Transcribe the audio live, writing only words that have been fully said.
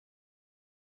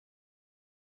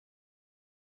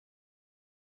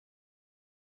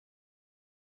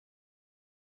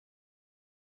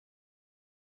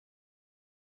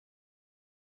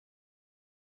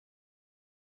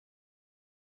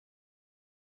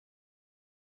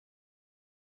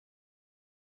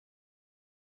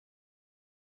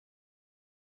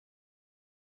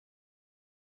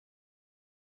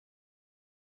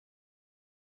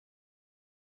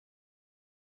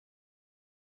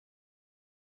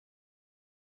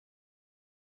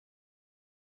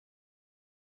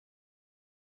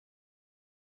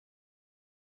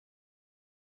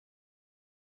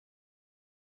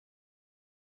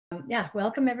Yeah,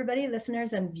 welcome everybody,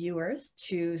 listeners and viewers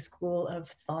to School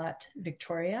of Thought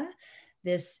Victoria.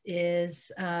 This is,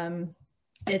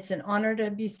 it's an honor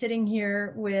to be sitting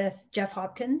here with Jeff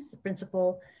Hopkins, the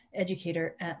principal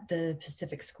educator at the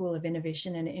Pacific School of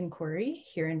Innovation and Inquiry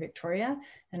here in Victoria.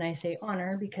 And I say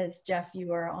honor because Jeff,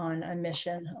 you are on a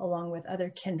mission along with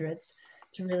other kindreds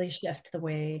to really shift the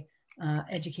way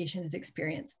education is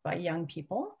experienced by young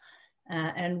people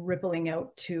and rippling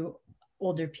out to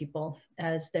older people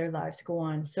as their lives go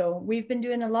on. So we've been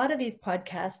doing a lot of these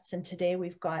podcasts, and today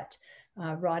we've got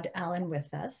Rod Allen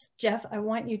with us. Jeff, I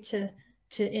want you to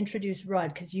introduce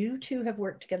Rod, because you two have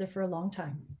worked together for a long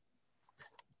time.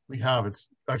 We have. It's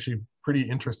actually pretty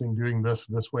interesting doing this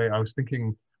way. I was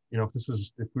thinking, if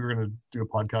we were going to do a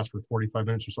podcast for 45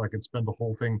 minutes or so, I could spend the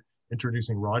whole thing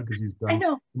introducing Rod because he's done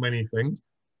so many things.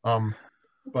 Rod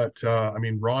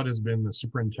has been the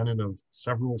superintendent of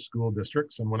several school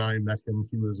districts. And when I met him,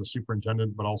 he was a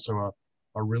superintendent, but also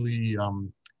a really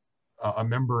a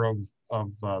member of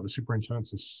the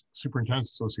Superintendent's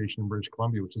Association in British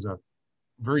Columbia, which is a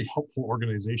very helpful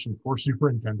organization for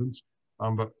superintendents.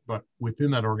 But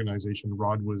within that organization,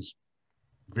 Rod was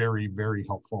very, very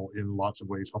helpful in lots of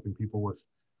ways, helping people with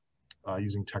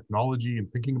using technology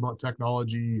and thinking about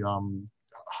technology,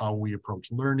 how we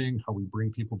approach learning, how we bring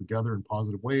people together in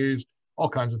positive ways, all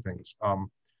kinds of things. So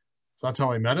that's how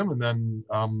I met him. And then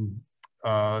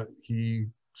he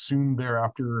soon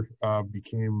thereafter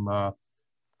became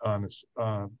an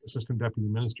assistant deputy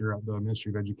minister at the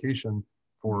Ministry of Education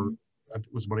for, it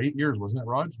was about 8 years, wasn't it,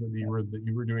 Rod, that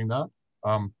you were doing that?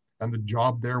 And the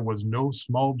job there was no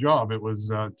small job. It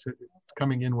was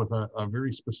coming in with a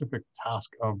very specific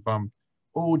task of,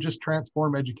 just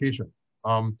transform education.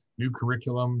 New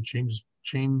curriculum,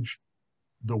 change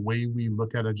the way we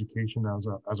look at education as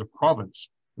a province.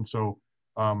 And so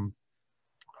I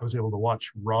was able to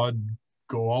watch Rod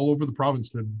go all over the province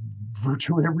to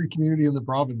virtually every community in the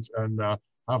province and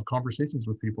have conversations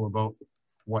with people about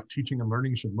what teaching and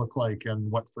learning should look like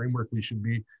and what framework we should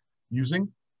be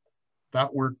using.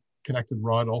 That work connected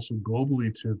Rod also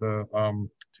globally to the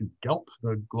to GELP,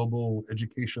 the Global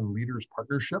Education Leaders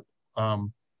Partnership.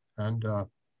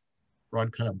 Rod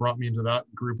kind of brought me into that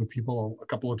group of people a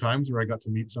couple of times where I got to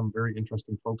meet some very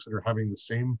interesting folks that are having the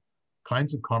same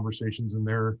kinds of conversations in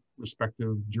their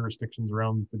respective jurisdictions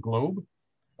around the globe.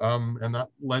 And that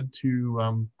led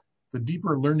to the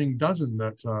Deeper Learning Dozen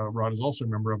that Rod is also a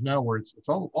member of now, where it's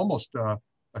almost a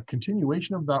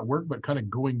continuation of that work, but kind of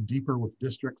going deeper with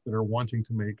districts that are wanting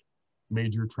to make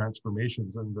major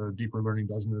transformations. And the Deeper Learning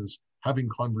Dozen is having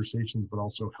conversations, but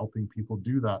also helping people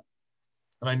do that.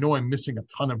 And I know I'm missing a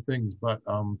ton of things, but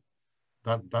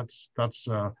that's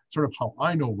sort of how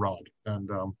I know Rod. And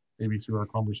maybe through our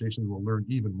conversations, we'll learn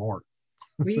even more.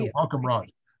 So welcome,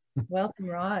 Rod. Welcome,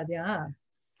 Rod. Yeah.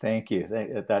 Thank you.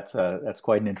 That's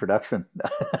quite an introduction.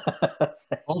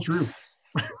 All true.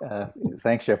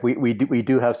 Thanks, Jeff. We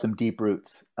do have some deep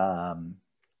roots. To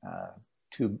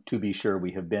be sure,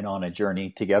 we have been on a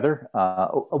journey together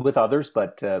with others,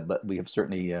 but we have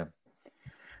certainly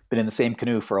been in the same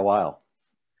canoe for a while.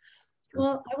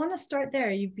 Well, I want to start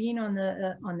there. You've been on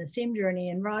the same journey,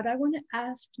 and Rod, I want to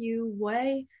ask you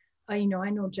why. I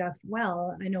know Jeff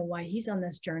well. I know why he's on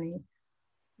this journey.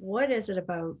 What is it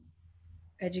about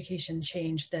education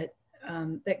change that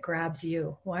grabs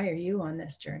you? Why are you on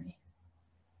this journey?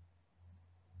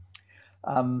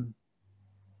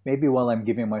 Maybe while I'm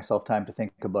giving myself time to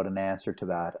think about an answer to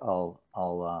that, I'll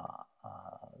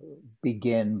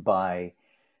begin by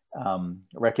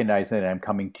recognizing that I'm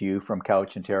coming to you from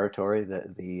Cowichan territory,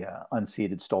 the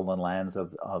unceded stolen lands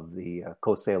of the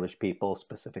Coast Salish people,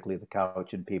 specifically the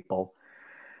Cowichan people,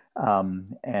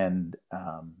 and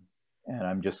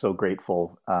I'm just so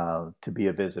grateful to be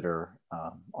a visitor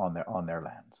on their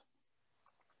lands.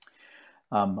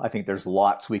 I think there's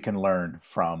lots we can learn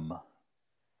from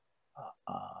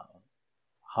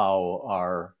how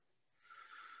our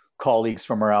colleagues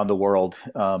from around the world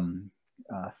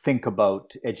think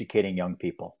about educating young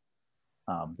people,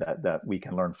 that we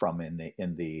can learn from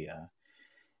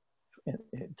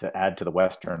to add to the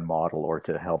Western model or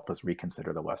to help us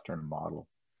reconsider the Western model.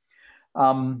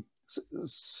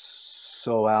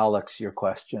 So Alex, your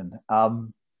question. I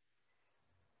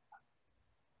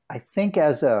think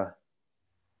as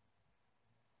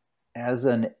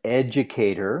an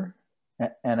educator,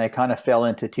 and I kind of fell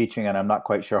into teaching, and I'm not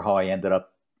quite sure how I ended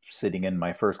up sitting in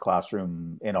my first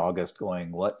classroom in August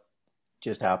going, what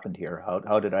just happened here?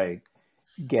 How did I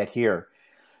get here?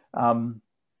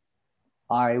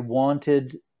 I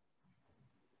wanted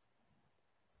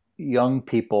young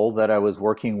people that I was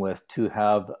working with to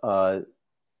have a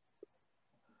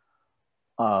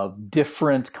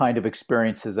different kind of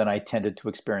experiences than I tended to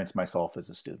experience myself as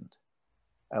a student.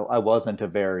 I wasn't a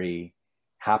very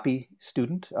happy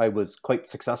student. I was quite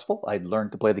successful. I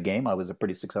learned to play the game. I was a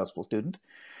pretty successful student.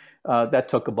 That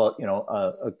took about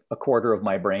a quarter of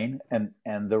my brain, and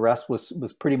the rest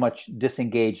was pretty much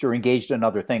disengaged or engaged in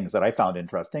other things that I found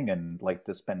interesting and liked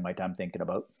to spend my time thinking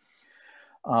about.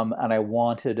 And I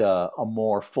wanted a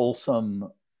more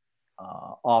fulsome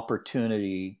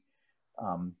opportunity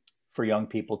for young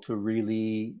people to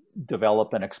really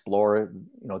develop and explore,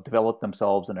 develop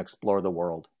themselves and explore the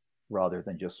world, rather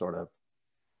than just sort of,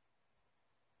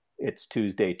 it's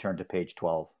Tuesday, turn to page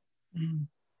 12. Mm.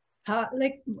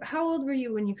 How old were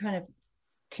you when you kind of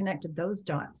connected those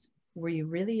dots? Were you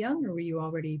really young, or were you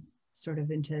already sort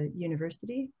of into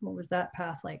university? What was that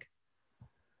path like?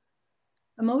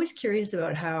 I'm always curious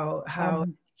about how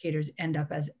educators end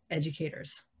up as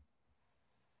educators.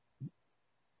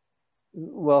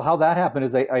 Well, how that happened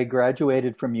is I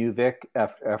graduated from UVic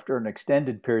after an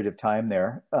extended period of time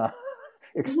there,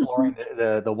 exploring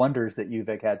the wonders that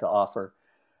UVic had to offer,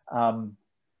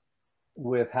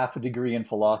 with half a degree in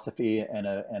philosophy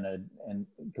and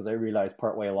because I realized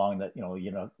partway along that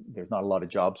there's not a lot of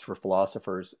jobs for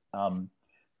philosophers,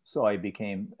 so I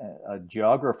became a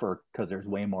geographer because there's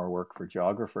way more work for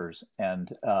geographers, and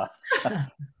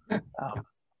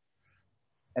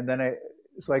then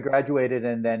I graduated,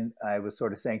 and then I was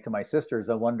sort of saying to my sisters,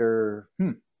 I wonder,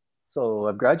 so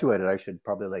I've graduated, I should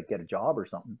probably get a job or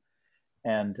something.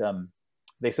 And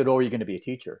they said, oh, are you going to be a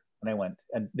teacher? And I went,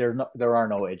 and there are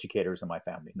no educators in my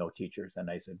family, no teachers.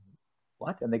 And I said,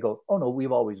 what? And they go, oh no,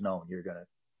 we've always known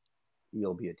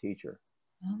you'll be a teacher.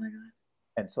 Oh my God.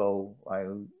 And so I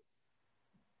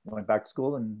went back to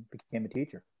school and became a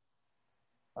teacher,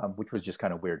 which was just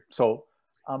kind of weird. So,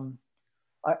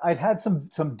 I'd had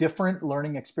some different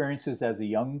learning experiences as a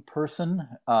young person,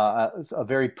 a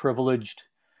very privileged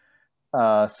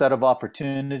set of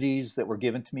opportunities that were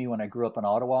given to me when I grew up in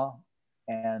Ottawa.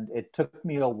 And it took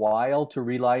me a while to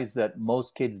realize that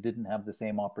most kids didn't have the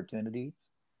same opportunities,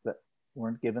 that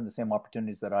weren't given the same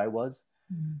opportunities that I was.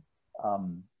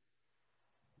 Mm-hmm.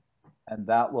 And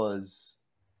that was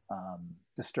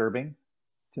disturbing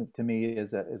to me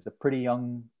as a pretty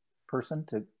young person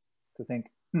to think,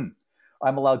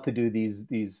 I'm allowed to do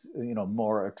these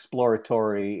more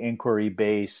exploratory,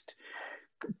 inquiry-based,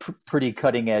 pretty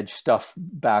cutting-edge stuff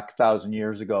back 1,000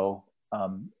 years ago,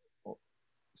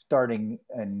 starting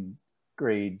in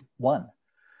grade 1,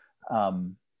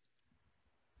 and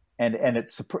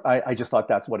I just thought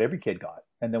that's what every kid got.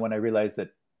 And then when I realized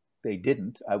that they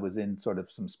didn't, I was in sort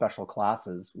of some special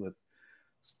classes with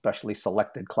specially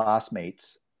selected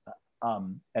classmates.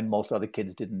 And most other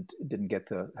kids didn't get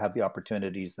to have the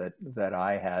opportunities that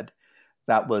I had.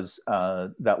 That was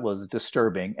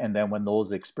disturbing. And then when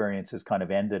those experiences kind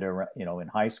of ended, in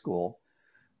high school,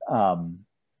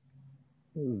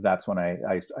 that's when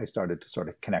I started to sort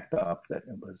of connect up that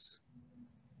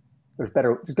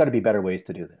there's got to be better ways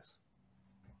to do this.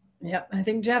 Yeah, I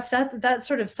think, Jeff, that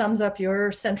sort of sums up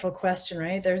your central question,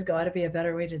 right? There's got to be a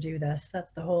better way to do this.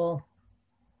 That's the whole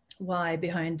why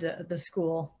behind the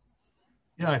school.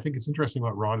 Yeah, I think it's interesting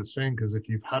what Rod is saying, because if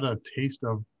you've had a taste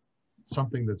of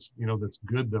something that's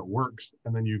good, that works,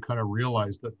 and then you kind of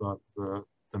realize that the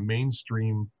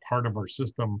mainstream part of our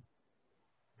system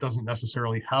doesn't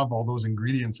necessarily have all those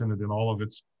ingredients in it in all of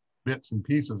its bits and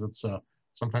pieces. It's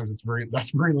sometimes that's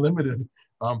very limited.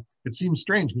 It seems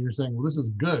strange when you're saying, well, this is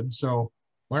good, so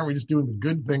why aren't we just doing the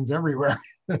good things everywhere?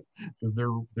 Because because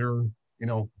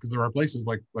there are places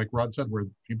like Rod said where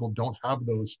people don't have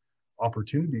those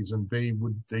opportunities, and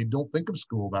they don't think of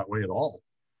school that way at all.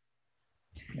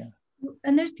 Yeah.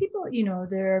 And there's people,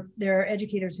 there are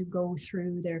educators who go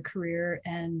through their career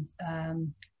and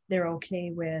they're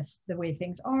okay with the way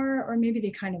things are, or maybe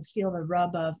they kind of feel the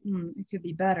rub of it could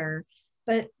be better.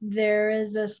 But there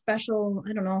is a special,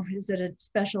 I don't know, is it a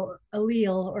special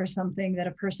allele or something that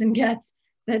a person gets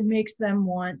that makes them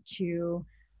want to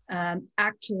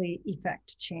actually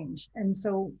effect change? And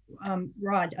so,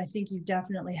 Rod, I think you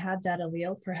definitely had that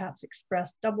allele, perhaps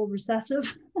expressed double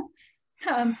recessive.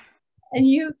 And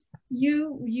you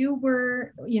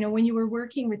were, when you were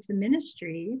working with the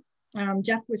ministry,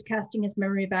 Jeff was casting his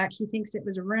memory back. He thinks it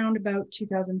was around about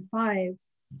 2005.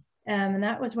 And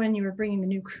that was when you were bringing the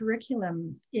new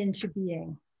curriculum into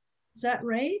being. Is that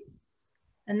right?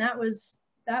 And that was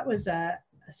a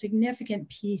significant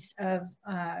piece of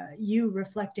you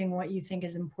reflecting what you think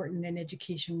is important in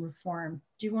education reform.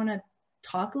 Do you want to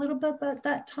talk a little bit about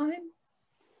that time?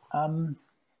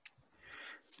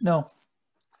 No.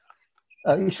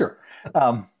 Sure.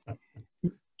 The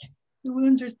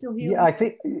wounds are still healing. Yeah, I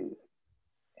think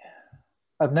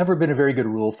I've never been a very good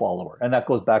rule follower, and that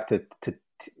goes back to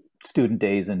student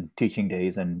days and teaching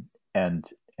days and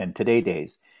today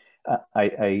days.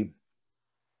 I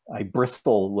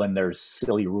bristle when there's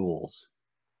silly rules,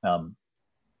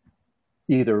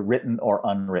 either written or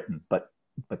unwritten, but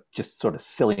just sort of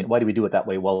silly. Why do we do it that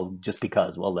way? Well, just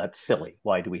because. Well, that's silly.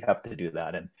 Why do we have to do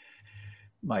that? And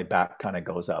my back kind of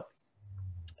goes up.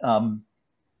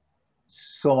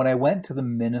 So when I went to the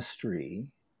ministry,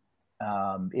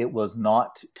 it was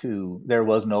not there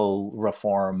was no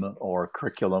reform or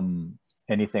curriculum,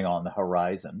 anything on the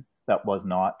horizon. That was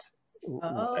not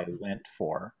what I went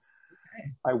for.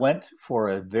 Okay. I went for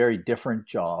a very different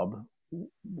job,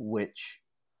 which,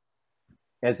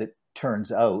 as it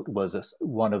turns out, was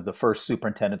one of the first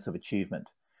superintendents of achievement.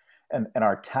 And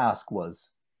our task was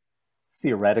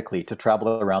theoretically to travel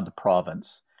around the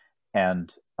province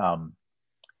and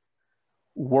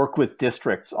work with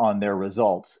districts on their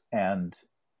results and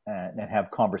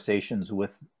have conversations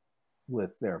with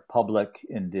their public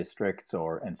in districts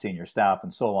and senior staff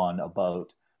and so on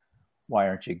about why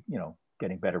aren't you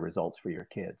getting better results for your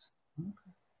kids.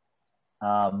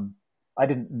 I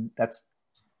didn't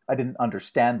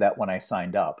understand that when I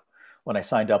signed up. When I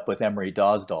signed up with Emery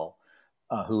Dosdall,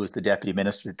 who was the deputy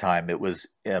minister at the time, it was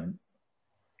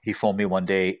he phoned me one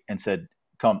day and said,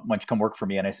 why don't you come work for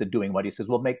me? And I said, doing what? He says,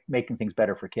 well, making things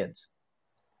better for kids.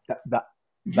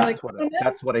 That's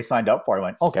what I signed up for. I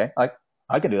went, okay,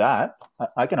 I can do that.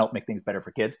 I can help make things better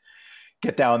for kids.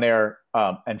 Get down there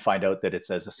and find out that it's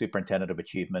as a superintendent of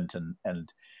achievement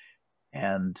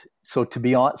and so to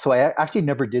be honest, so I actually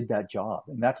never did that job,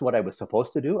 and that's what I was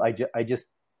supposed to do. I just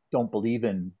don't believe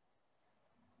in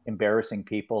embarrassing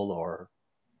people or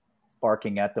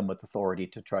barking at them with authority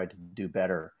to try to do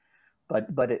better.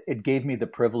 But it gave me the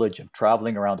privilege of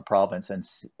traveling around the province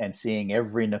and seeing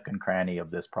every nook and cranny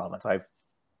of this province. I've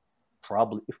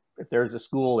probably, if there's a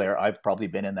school there, I've probably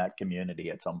been in that community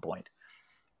at some point,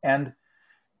 and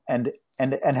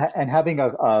having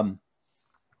a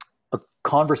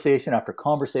conversation after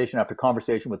conversation after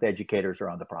conversation with educators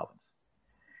around the province,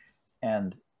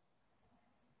 and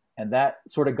that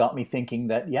sort of got me thinking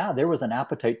that there was an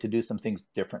appetite to do some things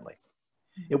differently.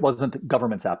 It wasn't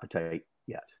government's appetite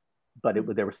yet, but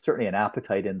there was certainly an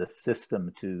appetite in the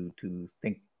system to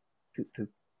think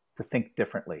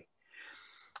differently.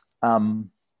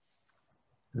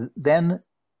 Then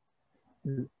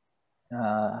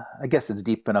I guess it's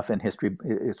deep enough in history.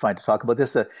 It's fine to talk about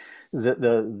this.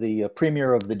 The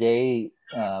premier of the day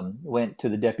went to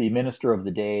the deputy minister of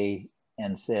the day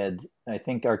and said, I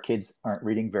think our kids aren't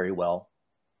reading very well.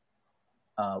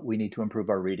 We need to improve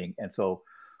our reading. And so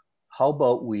how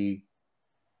about we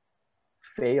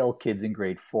fail kids in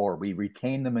grade 4? We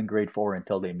retain them in grade 4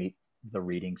 until they meet the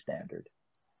reading standard.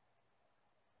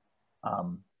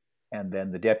 And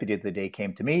then the deputy of the day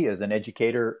came to me as an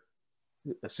educator,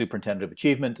 a superintendent of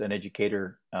achievement, an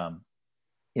educator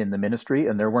in the ministry.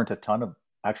 And there weren't a ton of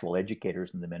actual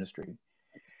educators in the ministry.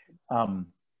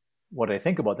 What I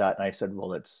think about that, and I said,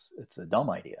 well, it's a dumb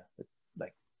idea. And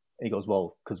he goes,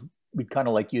 well, because we'd kind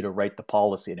of like you to write the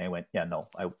policy. And I went, yeah, no,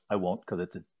 I won't, because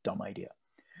it's a dumb idea.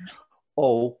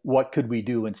 Oh, what could we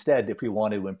do instead if we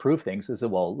wanted to improve things? I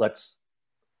said, well, let's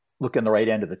look in the right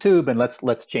end of the tube and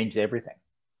let's change everything.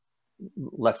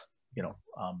 Let's,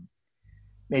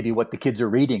 maybe what the kids are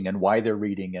reading and why they're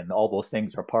reading and all those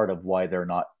things are part of why they're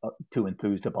not too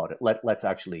enthused about it. Let's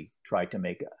actually try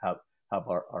to have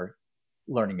our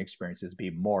learning experiences be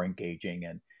more engaging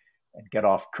and get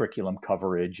off curriculum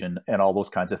coverage and all those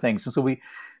kinds of things. And so we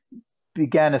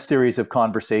began a series of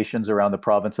conversations around the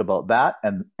province about that.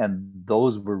 And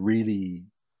those were really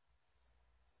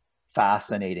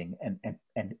fascinating.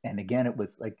 And again, it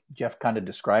was like Jeff kind of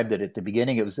described it at the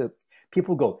beginning. It was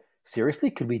people go,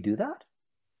 seriously, could we do that?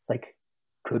 Like,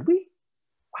 could we?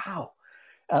 Wow.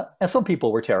 And some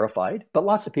people were terrified, but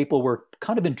lots of people were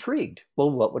kind of intrigued.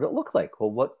 Well, what would it look like?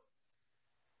 Well, what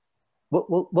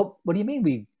do you mean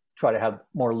we try to have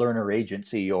more learner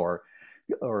agency or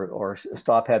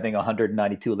stop having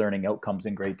 192 learning outcomes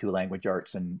in grade 2 language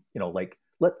arts? And,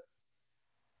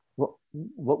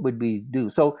 what would we do?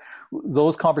 So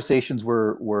those conversations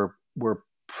were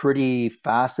pretty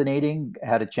fascinating. I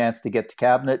had a chance to get to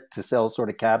cabinet, to sell sort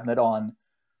of cabinet on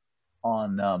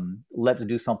let's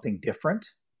do something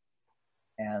different.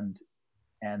 And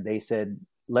they said,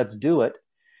 let's do it.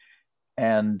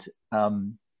 And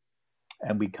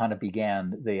we kind of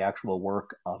began the actual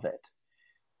work of it.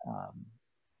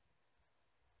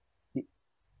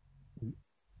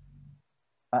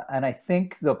 And I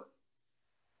think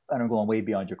I'm going way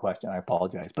beyond your question, I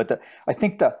apologize, but I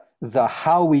think the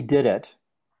how we did it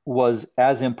was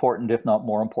as important, if not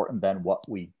more important, than what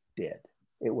we did.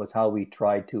 It was how we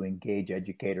tried to engage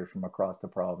educators from across the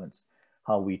province,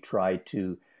 how we tried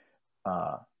to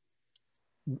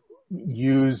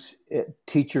use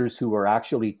teachers who are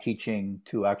actually teaching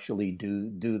to actually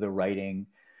do the writing,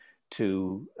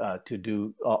 to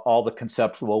do all the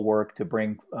conceptual work, to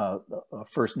bring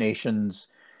First Nations.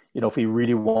 You know, if we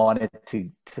really wanted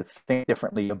to think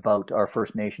differently about our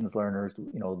First Nations learners,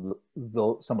 you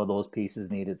know, some of those pieces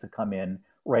needed to come in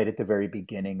right at the very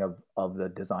beginning of the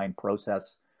design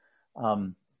process.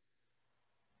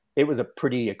 It was a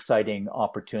pretty exciting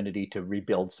opportunity to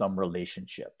rebuild some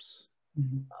relationships,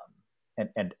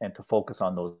 and to focus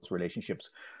on those relationships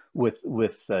with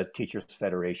Teachers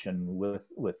Federation, with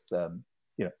you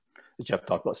know, Jeff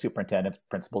talked about superintendents,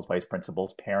 principals, vice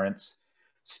principals, parents,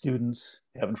 students.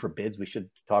 Heaven forbids we should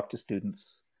talk to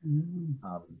students.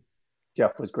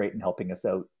 Jeff was great in helping us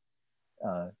out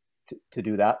to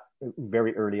do that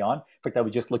very early on. In fact, I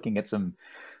was just looking at some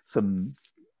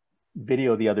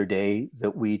video the other day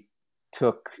that we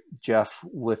took, Jeff,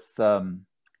 with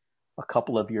a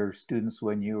couple of your students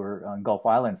when you were on Gulf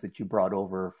Islands, that you brought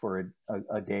over for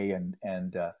a day,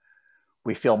 and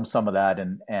we filmed some of that,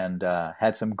 and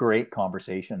had some great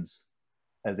conversations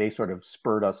as they sort of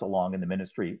spurred us along in the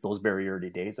ministry, those very early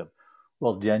days of,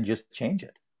 well, then just change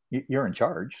it. You're in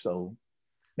charge, so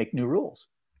make new rules.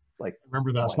 Like, I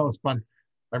remember that. That was fun.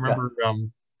 I remember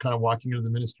kind of walking into the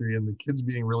ministry and the kids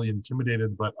being really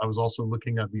intimidated, but I was also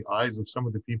looking at the eyes of some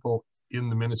of the people in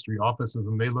the ministry offices,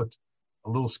 and they looked a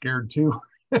little scared too.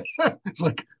 It's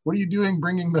like, what are you doing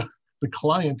bringing the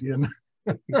client in?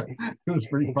 It was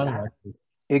pretty funny, actually.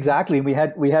 Exactly. We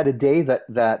had a day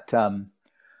that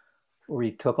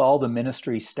we took all the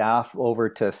ministry staff over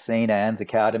to St. Anne's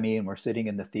Academy, and we're sitting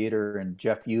in the theater, and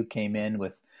Jeff, you came in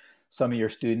with some of your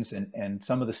students, and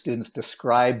some of the students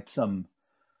described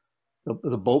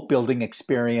the boat building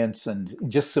experience, and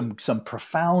just some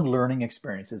profound learning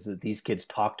experiences that these kids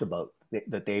talked about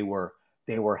that they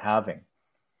were having.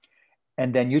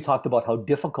 And then you talked about how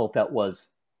difficult that was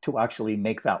to actually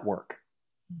make that work.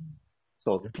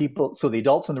 So the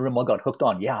adults in the room all got hooked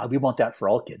on, yeah, we want that for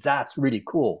all kids. That's really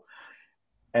cool.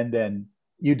 And then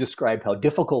you described how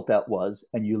difficult that was,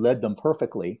 and you led them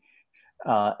perfectly.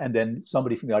 And then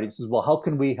somebody from the audience says, well, how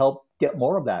can we help get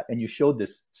more of that? And you showed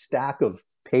this stack of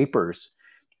papers.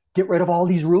 Get rid of all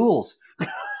these rules.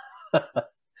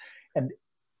 and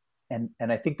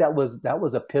I think that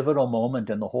was a pivotal moment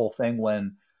in the whole thing,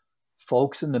 when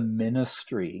folks in the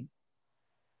ministry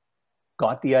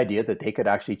got the idea that they could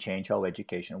actually change how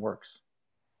education works.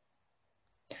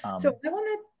 So I want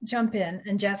to jump in,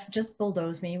 and Jeff, just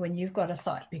bulldoze me when you've got a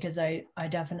thought, because I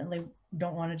definitely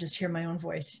don't want to just hear my own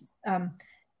voice.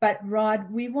 But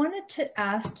Rod, we wanted to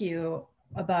ask you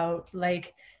about,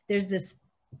 like, there's this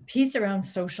piece around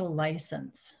social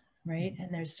license, right?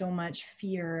 And there's so much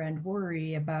fear and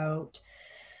worry about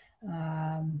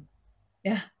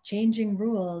changing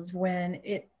rules when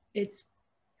it's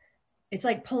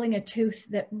like pulling a tooth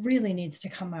that really needs to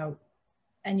come out,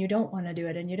 and you don't want to do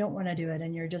it, and you don't want to do it,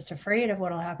 and you're just afraid of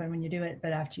what'll happen when you do it,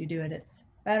 but after you do it, it's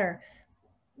better.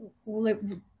 We'll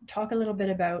talk a little bit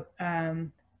about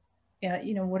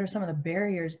what are some of the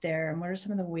barriers there, and what are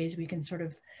some of the ways we can sort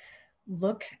of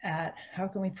look at how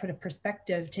can we take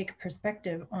a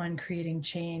perspective on creating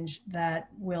change that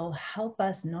will help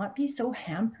us not be so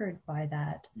hampered by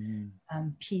that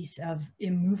piece of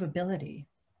immovability.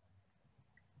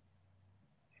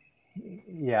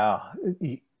 Yeah.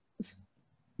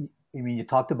 I mean, you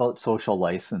talked about social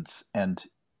license, and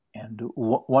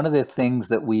one of the things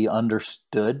that we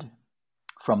understood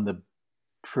from the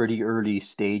pretty early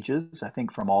stages, I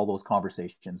think, from all those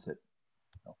conversations that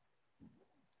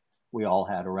we all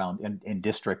had around in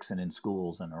districts and in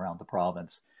schools and around the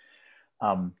province,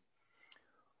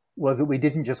 was that we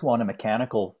didn't just want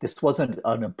this wasn't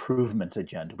an improvement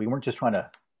agenda. We weren't just trying to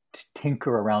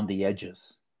tinker around the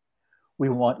edges.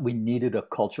 We needed a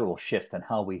cultural shift in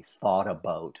how we thought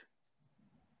about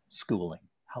schooling,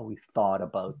 how we thought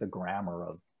about the grammar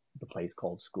of the place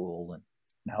called school, and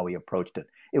how we approached it.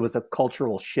 It was a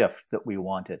cultural shift that we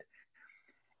wanted.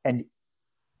 And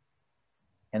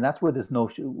that's where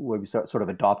where we sort of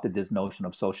adopted this notion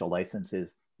of social license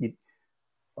is.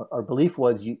 Our belief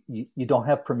was you don't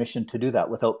have permission to do that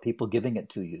without people giving it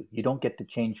to you. You don't get to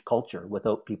change culture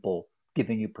without people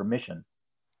giving you permission.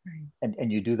 Right.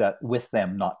 And you do that with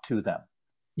them, not to them.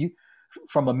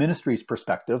 From a ministry's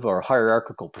perspective or a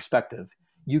hierarchical perspective,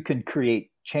 you can create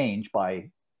change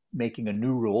by making a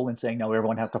new rule and saying, now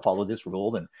everyone has to follow this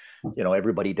rule, and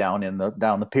everybody down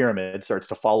the pyramid starts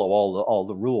to follow all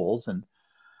the rules, and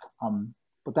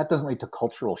but that doesn't lead to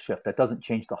cultural shift. That doesn't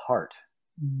change the heart.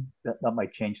 that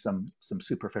might change some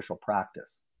superficial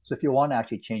practice. So if you want to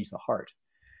actually change the heart,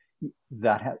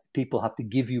 people have to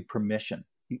give you permission.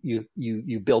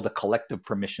 You build a collective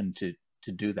permission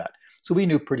to do that. So we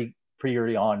knew pretty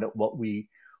early on that what we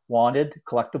wanted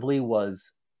collectively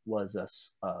was a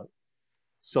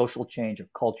social change, a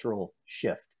cultural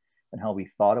shift in how we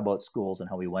thought about schools and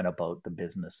how we went about the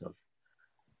business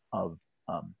of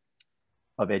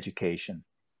education,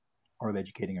 or of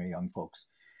educating our young folks.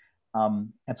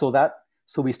 And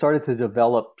so we started to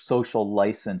develop social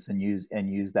license and use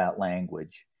that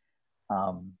language,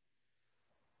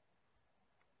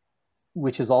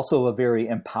 which is also a very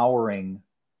empowering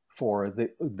for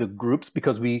the groups,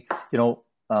 because we,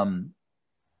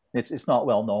 it's not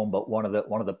well known, but one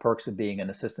of the perks of being an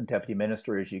assistant deputy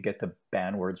minister is you get to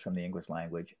ban words from the English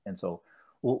language. And so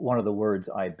one of the words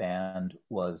I banned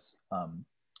was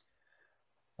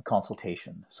a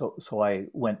consultation. So I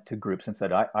went to groups and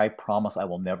said, I promise I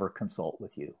will never consult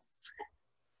with you.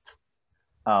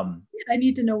 I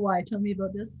need to know why. Tell me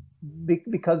about this.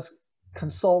 Because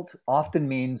consult often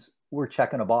means we're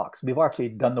checking a box. We've actually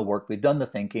done the work. We've done the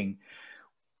thinking.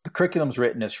 The curriculum's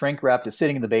written, is shrink wrapped, is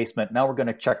sitting in the basement. Now we're going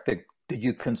to check the did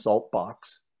you consult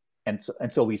box. And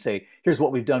so we say, here's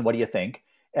what we've done. What do you think?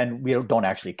 And we don't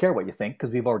actually care what you think because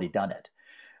we've already done it.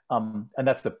 And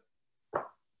that's the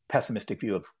pessimistic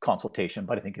view of consultation.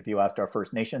 But I think if you asked our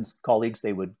First Nations colleagues,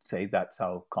 they would say that's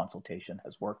how consultation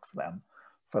has worked for them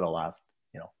for the last,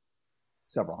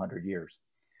 several hundred years.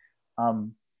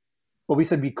 But we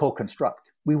said we co-construct.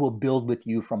 We will build with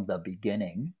you from the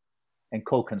beginning and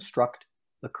co-construct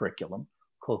the curriculum,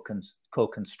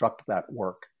 co-construct that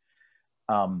work,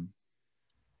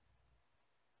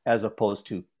 as opposed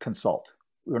to consult.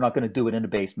 We're not going to do it in the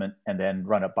basement and then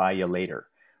run it by you later.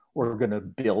 We're going to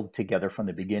build together from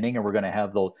the beginning, and we're going to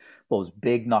have those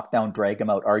big knockdown, drag them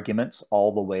out arguments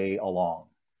all the way along.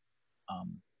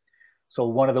 So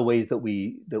one of the ways that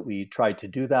we tried to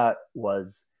do that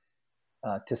was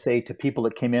to say to people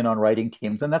that came in on writing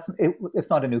teams, and it's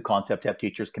not a new concept to have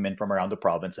teachers come in from around the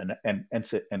province and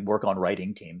sit and work on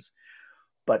writing teams,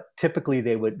 but typically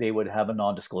they would have a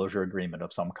non-disclosure agreement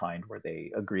of some kind where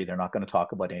they agree they're not going to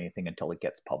talk about anything until it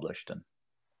gets published. And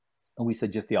we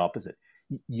said just the opposite.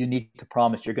 You need to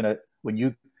promise you're going to, when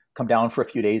you come down for a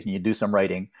few days and you do some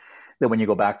writing, that when you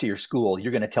go back to your school,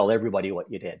 you're going to tell everybody what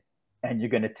you did. And you're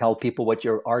going to tell people what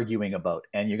you're arguing about.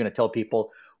 And you're going to tell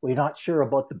people, well, you're not sure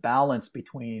about the balance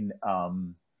between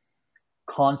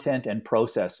content and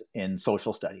process in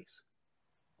social studies.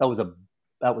 That was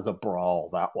a brawl,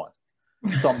 that one.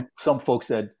 Some folks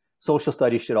said social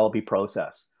studies should all be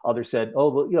process. Others said,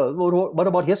 oh, well, what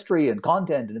about history and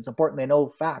content? And it's important they know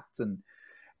facts.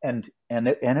 And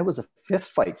it was a fist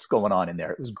fights going on in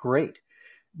there. It was great.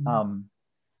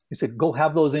 He said, go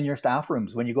have those in your staff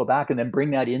rooms when you go back, and then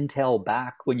bring that intel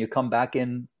back when you come back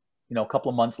in, a couple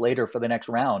of months later for the next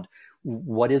round.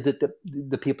 What is it that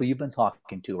the people you've been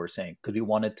talking to are saying? Because we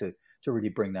wanted to really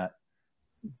bring that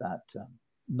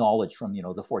knowledge from,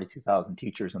 the 42,000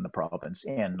 teachers in the province,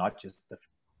 and not just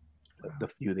the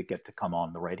few that get to come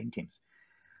on the writing teams.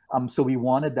 So we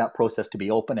wanted that process to be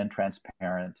open and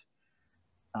transparent.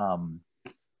 And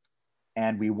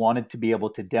we wanted to be able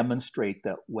to demonstrate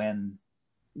that when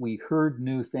we heard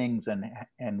new things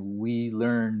and we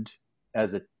learned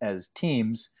as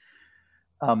teams,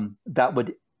 that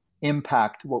would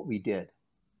impact what we did.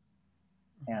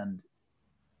 And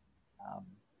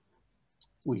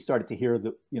we started to hear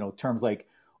terms like,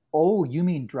 oh, you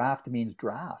mean draft means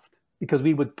draft, because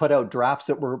we would put out drafts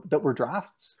that were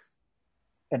drafts.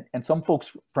 And some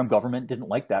folks from government didn't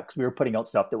like that because we were putting out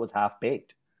stuff that was half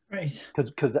baked. Right.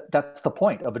 Because that's the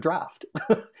point of a draft.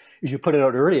 Is you put it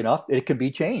out early enough, it can be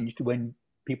changed when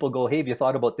people go, hey, have you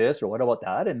thought about this or what about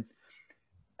that? And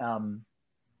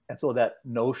so that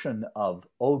notion of,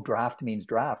 oh, draft means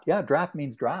draft. Yeah, draft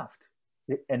means draft.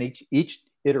 And each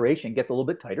iteration gets a little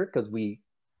bit tighter because we,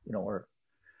 are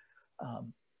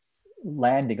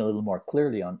landing a little more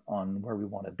clearly on where we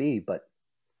want to be. But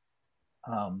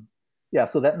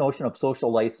so that notion of social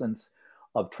license,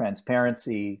 of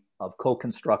transparency, of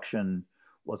co-construction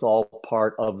was all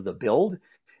part of the build.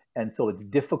 And so it's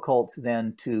difficult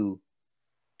then to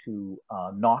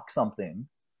knock something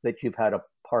that you've had a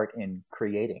part in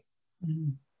creating,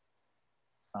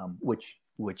 which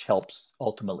helps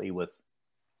ultimately with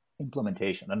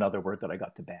implementation. Another word that I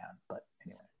got to ban, but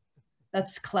anyway.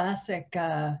 That's classic.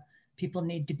 People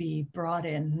need to be brought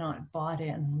in, not bought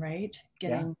in, right?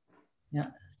 Getting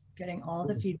all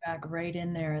the feedback right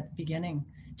in there at the beginning.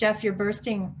 Jeff, you're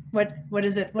bursting. What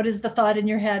is it? What is the thought in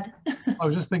your head? I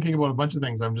was just thinking about a bunch of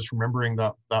things. I'm just remembering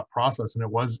that process, and it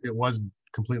was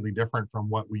completely different from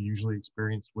what we usually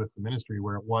experience with the ministry,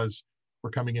 where it was, we're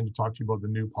coming in to talk to you about the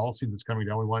new policy that's coming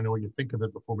down. We want to know what you think of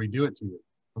it before we do it to you.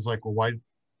 I was like, well,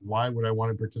 why would I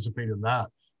want to participate in that,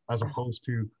 as opposed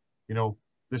to, you know,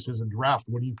 this is a draft.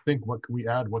 What do you think? What can we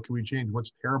add? What can we change?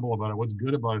 What's terrible about it? What's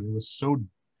good about it?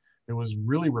 It was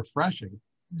really refreshing.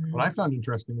 What I found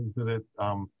interesting is that it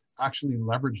actually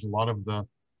leveraged a lot of the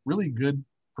really good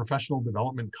professional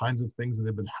development kinds of things that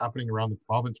have been happening around the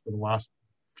province for the last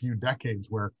few decades,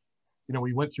 where, you know,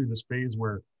 we went through this phase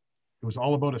where it was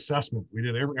all about assessment. We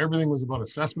did everything was about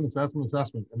assessment.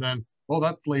 And then, well,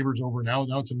 that flavor's over now.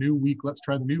 Now it's a new week. Let's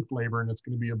try the new flavor. And it's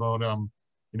going to be about,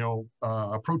 you know,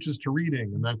 approaches to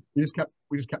reading. And then we just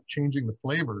kept changing the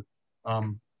flavor.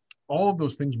 All of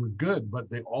those things were good, but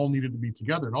they all needed to be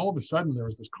together. And all of a sudden there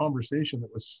was this conversation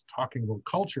that was talking about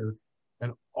culture,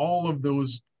 and all of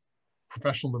those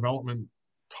professional development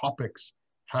topics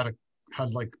had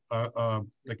like a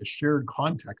shared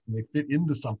context, and they fit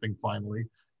into something finally.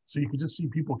 So you could just see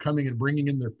people coming and bringing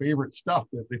in their favorite stuff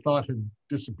that they thought had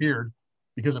disappeared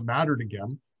because it mattered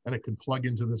again, and it could plug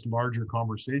into this larger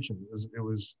conversation. It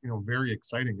was you know, very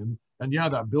exciting. And yeah,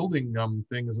 that building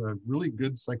thing is a really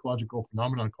good psychological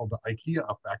phenomenon called the IKEA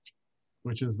effect,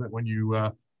 which is that when you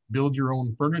build your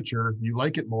own furniture, you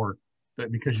like it more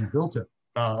because you built it.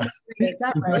 Is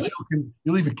that right?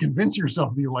 You'll even convince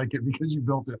yourself that you like it because you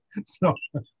built it. So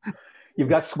you've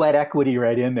got sweat equity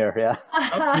right in there. Yeah.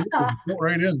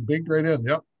 Baked right in.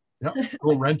 Yep.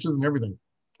 Little wrenches and everything.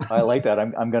 I like that.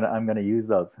 I'm gonna use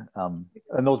those. And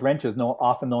those wrenches,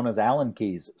 often known as Allen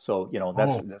keys. So you know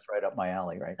that's right up my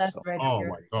alley, right? That's right. Oh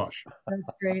my gosh. That's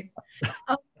great.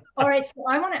 All right, so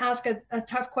I want to ask a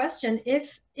tough question.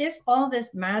 If all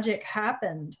this magic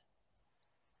happened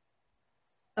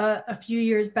a few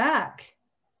years back,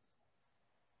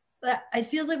 it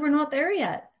feels like we're not there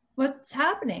yet. What's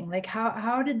happening? Like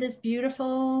how did this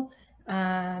beautiful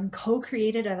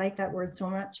co-created, I like that word so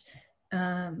much,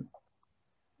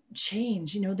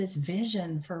 change, you know, this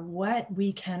vision for what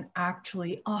we can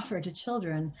actually offer to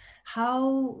children?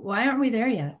 Why aren't we there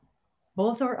yet?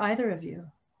 Both or either of you?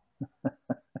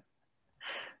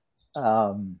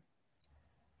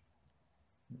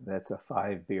 That's a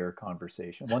 5-beer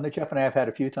conversation, one that Jeff and I have had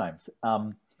a few times.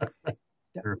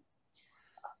 Sure.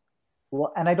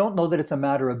 Well, and I don't know that it's a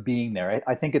matter of being there.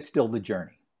 I think it's still the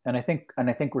journey, and I think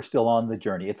we're still on the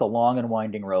journey. It's a long and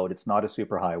winding road. It's not a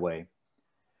superhighway.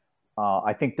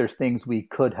 I think there's things we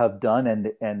could have done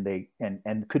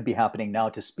and could be happening now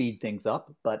to speed things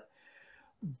up. But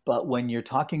when you're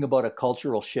talking about a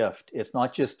cultural shift, it's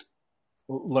not just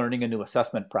learning a new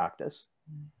assessment practice,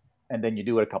 and then you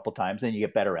do it a couple times and you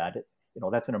get better at it. You know,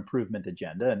 that's an improvement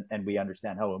agenda, and we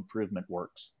understand how improvement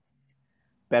works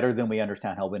better than we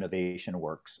understand how innovation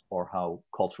works or how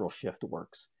cultural shift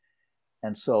works.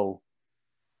 And so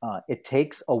it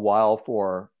takes a while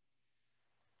for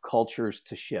cultures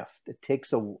to shift. It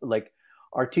takes like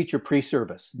our teacher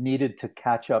pre-service needed to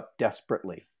catch up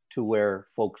desperately to where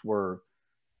folks were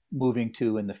moving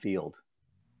to in the field.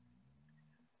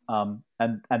 And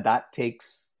that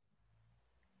takes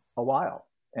a while.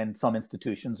 And some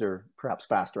institutions are perhaps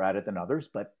faster at it than others,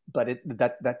 but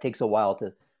that takes a while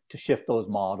to shift those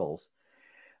models.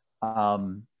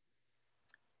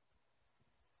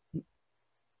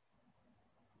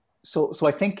 So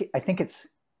I think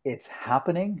it's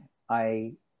happening.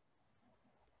 I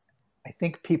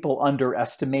think people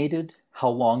underestimated how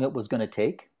long it was going to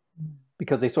take,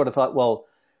 because they sort of thought, well,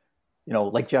 you know,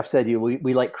 like Jeff said,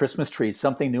 we like Christmas trees.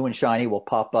 Something new and shiny will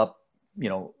pop up. You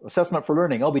know, assessment for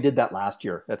learning. Oh, we did that last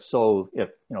year. That's so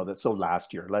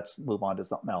last year. Let's move on to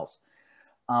something else.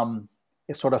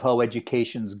 It's sort of how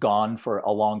education's gone for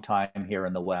a long time here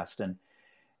in the West. And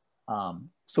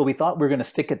so we thought we were going to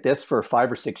stick at this for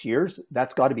 5 or 6 years.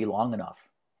 That's got to be long enough.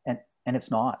 And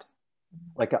it's not.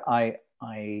 Like I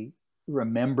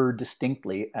remember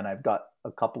distinctly, and I've got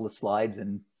a couple of slides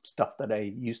and stuff that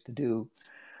I used to do,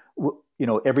 you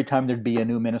know, every time there'd be a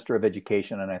new minister of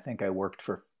education, and I think I worked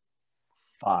for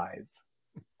 5,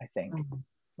 I think.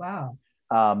 Wow.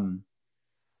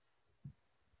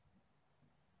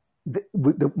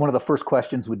 One of the first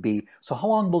questions would be, so how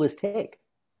long will this take?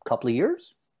 A couple of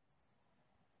years?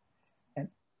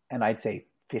 And I'd say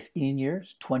 15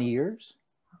 years, 20 years.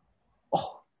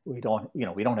 Oh, we don't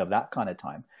have that kind of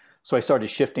time. So I started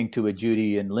shifting to a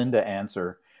Judy and Linda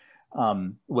answer.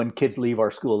 When kids leave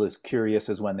our school as curious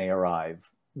as when they arrive,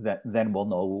 then we'll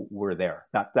know we're there.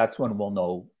 That's when we'll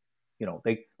know, you know,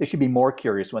 they should be more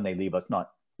curious when they leave us,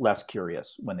 not less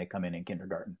curious when they come in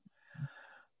kindergarten.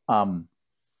 And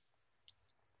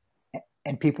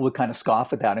people would kind of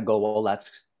scoff at that and go, well,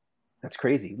 That's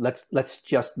crazy. Let's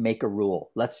just make a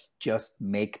rule. Let's just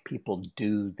make people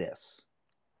do this.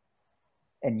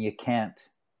 And you can't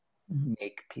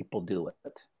make people do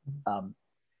it.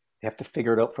 They have to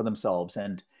figure it out for themselves.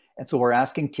 And so we're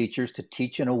asking teachers to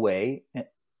teach in a way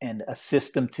and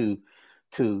assist them to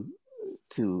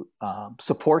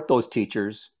support those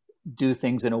teachers do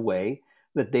things in a way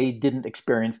that they didn't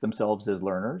experience themselves as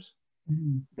learners.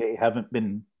 They haven't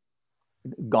been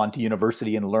gone to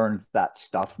university and learned that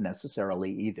stuff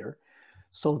necessarily either.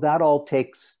 So that all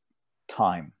takes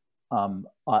time.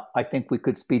 I think we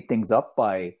could speed things up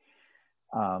by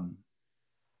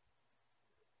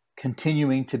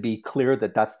continuing to be clear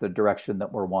that that's the direction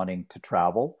that we're wanting to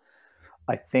travel.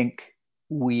 I think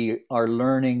we are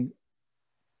learning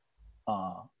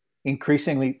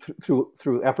increasingly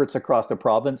through efforts across the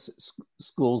province.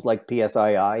 Schools like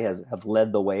PSII have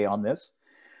led the way on this,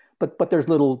 but there's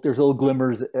little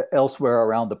glimmers elsewhere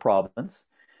around the province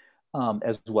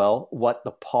as well. What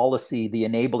the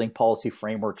enabling policy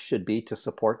framework should be to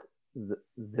support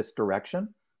this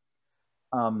direction.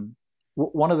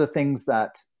 One of the things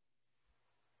that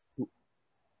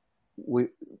we,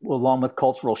 along with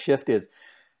cultural shift, is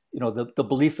the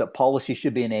belief that policy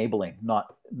should be enabling,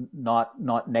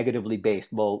 not negatively based.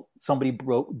 Well, somebody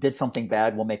did something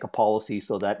bad, we'll make a policy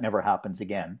so that never happens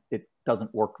again. It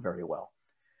doesn't work very well.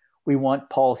 We want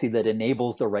policy that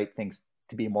enables the right things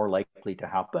to be more likely to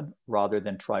happen rather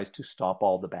than tries to stop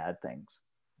all the bad things.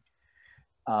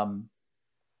 Because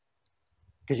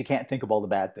you can't think of all the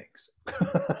bad things.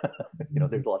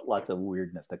 There's lots of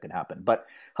weirdness that can happen. But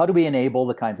how do we enable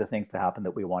the kinds of things to happen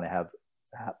that we want to have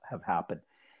happen?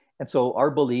 And so our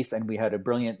belief, and we had a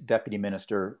brilliant deputy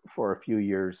minister for a few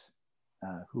years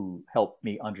who helped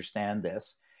me understand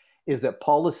this, is that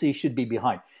policy should be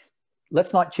behind.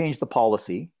 Let's not change the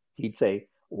policy. He'd say,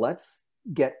 let's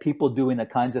get people doing the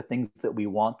kinds of things that we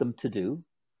want them to do,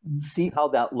 see how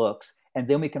that looks, and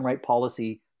then we can write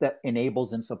policy that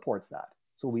enables and supports that.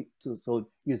 So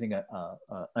using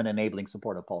an enabling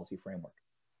supportive policy framework.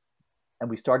 And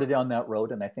we started on that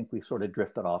road, and I think we sort of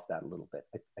drifted off that a little bit.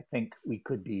 I think we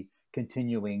could be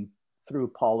continuing through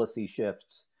policy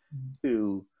shifts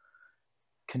to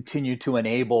continue to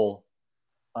enable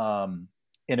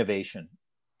innovation,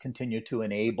 continue to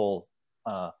enable,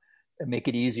 make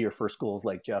it easier for schools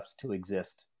like Jeff's to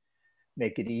exist,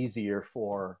 make it easier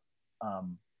for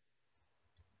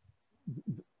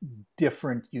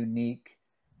different, unique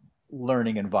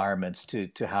learning environments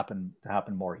to happen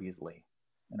more easily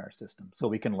in our system, so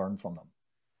we can learn from them.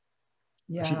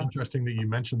 Yeah. Actually, interesting that you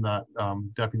mentioned that,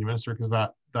 Deputy Minister, because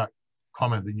that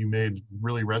comment that you made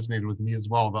really resonated with me as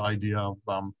well. The idea of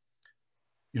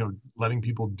letting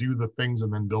people do the things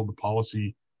and then build the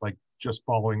policy, like just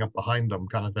following up behind them,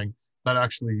 kind of thing. That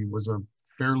actually was a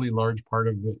fairly large part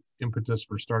of the impetus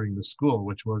for starting the school,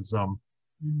 which was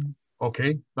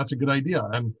okay, that's a good idea.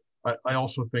 And I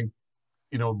also think,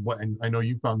 and I know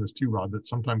you found this too, Rod, that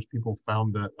sometimes people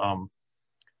found that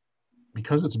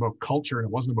because it's about culture and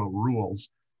it wasn't about rules,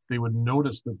 they would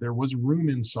notice that there was room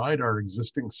inside our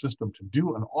existing system to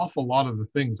do an awful lot of the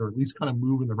things, or at least kind of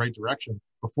move in the right direction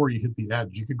before you hit the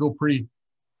edge. You could go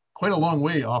quite a long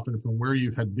way often from where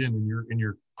you had been in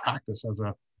your practice as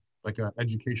a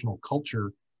educational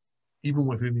culture, even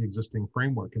within the existing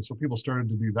framework. And so people started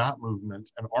to do that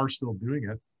movement and are still doing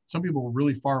it. Some people were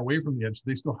really far away from the edge.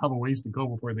 They still have a ways to go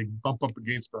before they bump up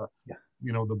against the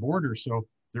border. So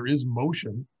there is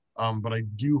motion. But I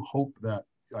do hope that,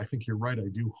 I think you're right. I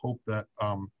do hope that,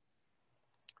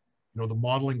 the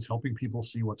modeling is helping people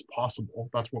see what's possible.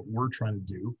 That's what we're trying to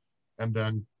do. And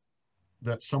then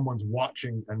that someone's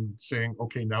watching and saying,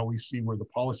 okay, now we see where the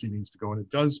policy needs to go. And it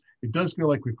does feel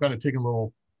like we've kind of taken a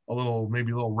little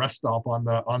rest stop on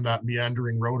that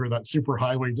meandering road or that super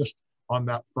highway, just on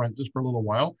that front, just for a little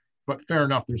while. But fair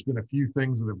enough, there's been a few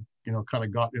things that have, kind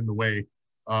of got in the way.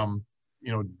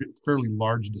 Fairly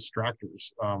large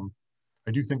distractors.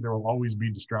 I do think there will always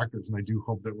be distractors, and I do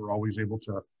hope that we're always able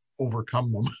to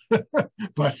overcome them.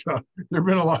 But there have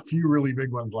been a few really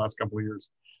big ones the last couple of years.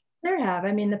 There have.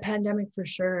 I mean, the pandemic for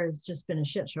sure has just been a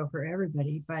shit show for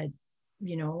everybody. But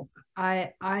my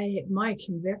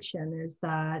conviction is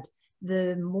that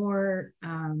the more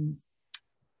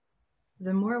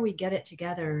we get it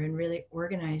together and really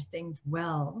organize things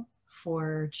well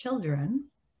for children,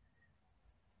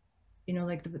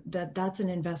 that's an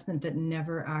investment that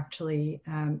never actually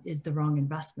is the wrong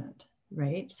investment,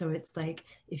 right? So it's like,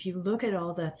 if you look at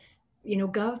all the,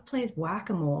 Gov plays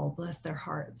whack-a-mole, bless their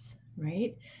hearts,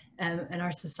 right? And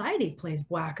our society plays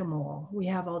whack-a-mole. We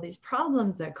have all these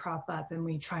problems that crop up and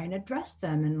we try and address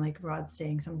them. And like Rod's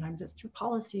saying, sometimes it's through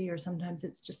policy or sometimes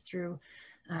it's just through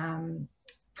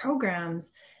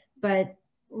programs, but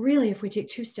really, if we take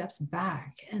 2 steps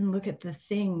back and look at the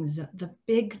things, the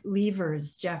big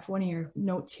levers, Jeff, one of your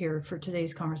notes here for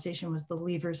today's conversation was the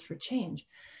levers for change.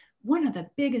 One of the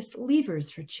biggest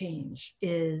levers for change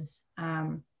is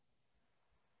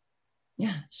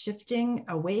shifting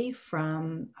away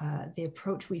from the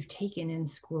approach we've taken in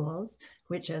schools,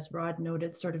 which, as Rod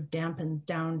noted, sort of dampens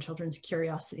down children's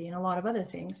curiosity and a lot of other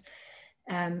things.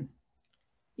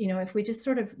 If we just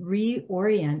sort of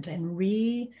reorient and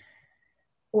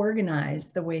reorganize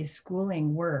the way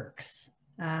schooling works,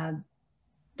 that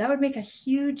would make a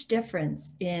huge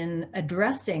difference in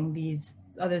addressing these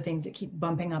other things that keep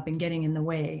bumping up and getting in the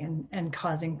way and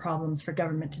causing problems for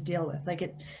government to deal with. Like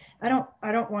I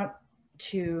don't want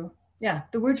to,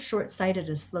 the word short-sighted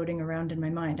is floating around in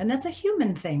my mind. And that's a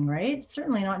human thing, right? It's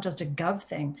certainly not just a gov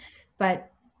thing,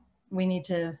 but we need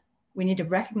to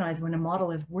recognize when a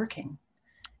model is working.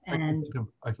 And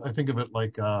I think of it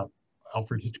like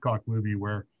Alfred Hitchcock movie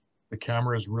where the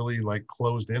camera is really like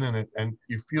closed in it, and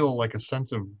you feel like a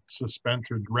sense of suspense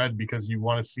or dread because you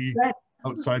want to see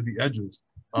outside the edges.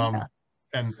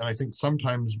 And I think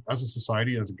sometimes as a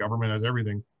society, as a government, as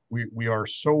everything, we are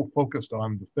so focused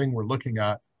on the thing we're looking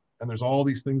at, and there's all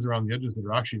these things around the edges that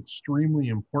are actually extremely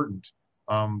important.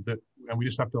 And we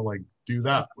just have to like do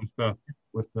that with the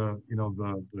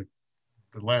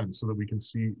lens so that we can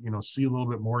see a little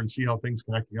bit more and see how things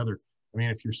connect together. I mean,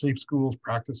 if your safe schools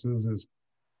practices is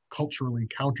culturally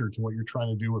counter to what you're trying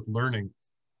to do with learning,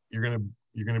 you're gonna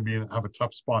have a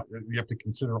tough spot. You have to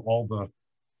consider all the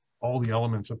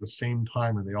elements at the same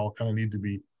time, and they all kind of need to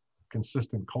be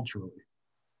consistent culturally.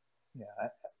 Yeah,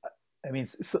 I mean,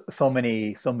 so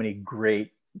many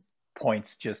great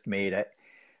points just made.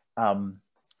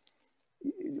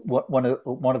 One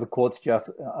of the quotes, Jeff,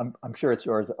 I'm sure it's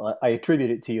yours. I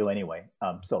attribute it to you anyway.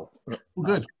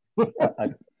 Good.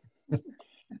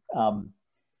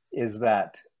 Is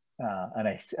that, and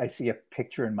I see a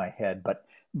picture in my head, but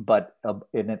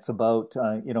and it's about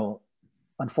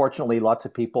unfortunately, lots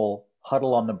of people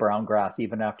huddle on the brown grass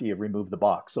even after you remove the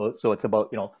box. So it's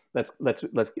about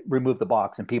let's remove the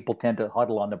box, and people tend to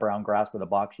huddle on the brown grass where the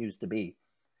box used to be,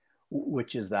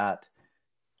 which is that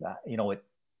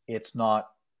it's not.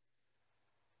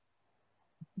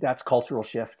 That's cultural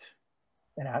shift,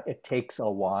 and it takes a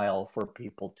while for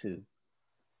people to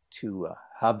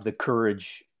have the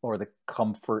courage or the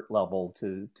comfort level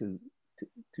to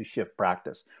shift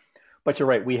practice. But you're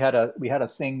right. We had a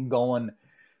thing going.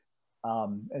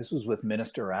 This was with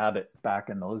Minister Abbott back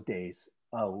in those days.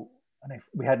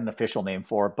 We had an official name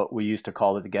for it, but we used to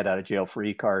call it the get out of jail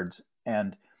free cards.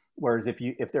 And whereas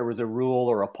if there was a rule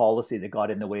or a policy that got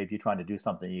in the way of you trying to do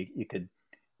something, you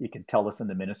could tell us in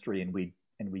the ministry, and we'd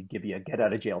give you a get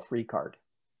out of jail free card.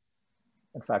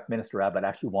 In fact, Minister Abbott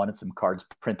actually wanted some cards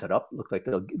printed up, looked like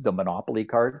the Monopoly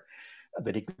card,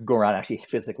 that he could go around and actually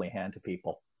physically hand to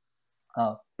people.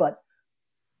 But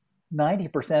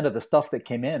 90% of the stuff that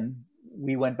came in,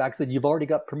 we went back and said, you've already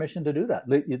got permission to do that.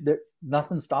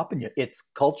 Nothing's stopping you. It's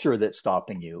culture that's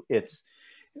stopping you. It's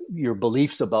your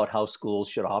beliefs about how schools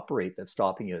should operate that's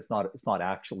stopping you. It's not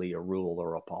actually a rule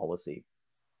or a policy.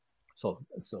 So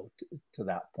to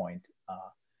that point,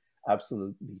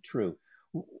 absolutely true.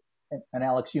 And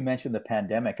Alex, you mentioned the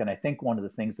pandemic, and I think one of the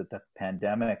things that the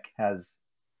pandemic has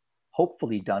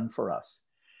hopefully done for us,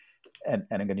 and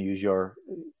I'm going to use your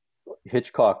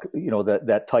Hitchcock,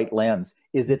 that tight lens,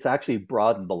 is it's actually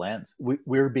broadened the lens.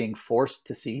 We're being forced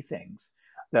to see things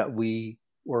that we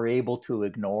were able to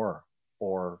ignore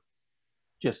or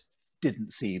just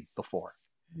didn't see before.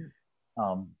 Yeah.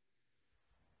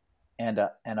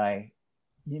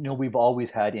 We've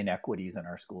always had inequities in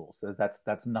our schools. So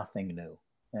that's nothing new.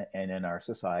 And in our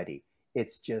society,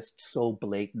 it's just so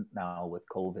blatant now with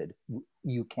COVID.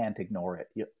 You can't ignore it.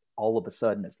 All of a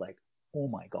sudden, it's like, oh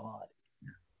my God,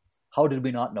 how did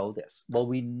we not know this? Well,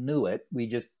 we knew it. We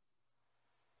just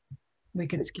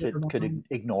could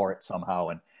ignore it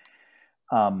somehow.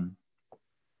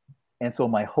 And so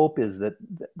my hope is that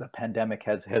the pandemic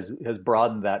has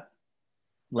broadened that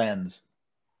lens,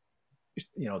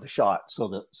 the shot, so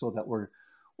that we're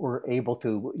able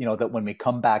to, that when we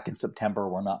come back in September,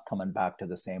 we're not coming back to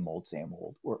the same old.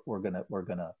 We're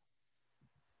gonna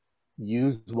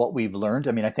use what we've learned.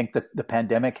 I mean, I think that the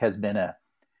pandemic has been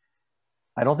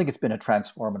I don't think it's been a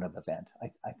transformative event.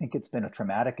 I think it's been a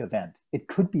traumatic event. It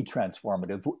could be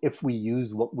transformative if we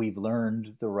use what we've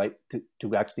learned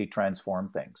to actually transform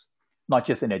things, not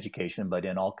just in education, but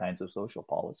in all kinds of social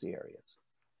policy areas.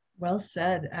 Well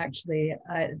said, actually,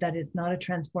 that it's not a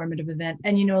transformative event.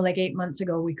 And, like 8 months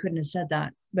ago, we couldn't have said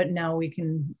that, but now we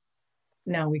can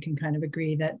kind of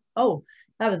agree that, oh,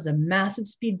 that was a massive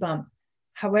speed bump.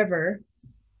 However,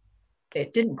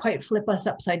 it didn't quite flip us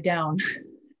upside down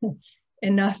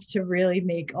enough to really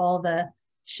make all the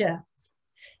shifts.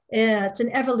 Yeah, it's an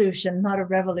evolution, not a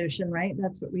revolution, right?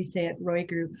 That's what we say at Roy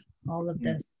Group, all of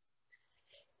this.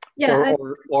 Yeah.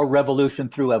 Or revolution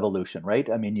through evolution, right?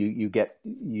 I mean, you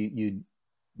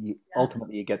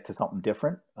ultimately you get to something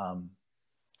different.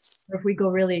 If we go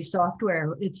really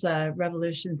software, it's a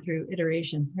revolution through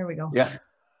iteration. Here we go. Yeah.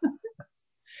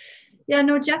 Yeah,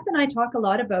 no, Jeff and I talk a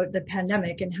lot about the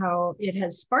pandemic and how it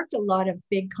has sparked a lot of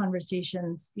big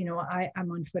conversations. You know,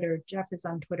 I'm on Twitter, Jeff is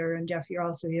on Twitter, and Jeff, you're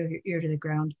also your ear to the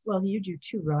ground. Well, you do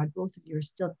too, Rod. Both of you are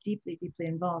still deeply, deeply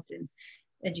involved in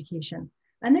education.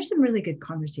 And there's some really good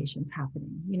conversations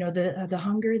happening. You know, the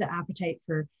hunger, the appetite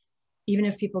for, even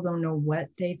if people don't know what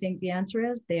they think the answer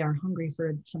is, they are hungry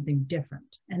for something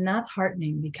different. And that's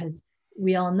heartening because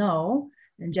we all know,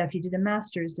 and Jeff, you did a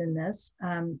master's in this,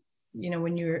 you know,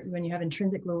 when you have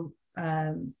intrinsic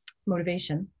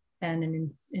motivation and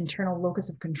an internal locus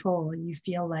of control, you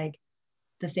feel like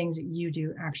the things that you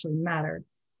do actually matter,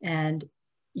 and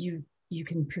you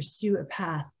can pursue a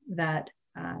path that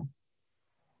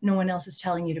no one else is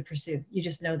telling you to pursue. You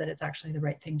just know that it's actually the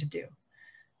right thing to do.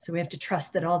 So we have to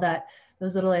trust that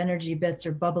those little energy bits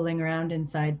are bubbling around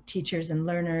inside teachers and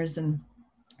learners and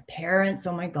parents.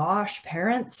 Oh my gosh,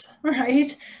 parents,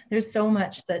 right? There's so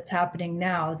much that's happening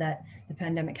now that the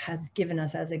pandemic has given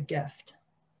us as a gift.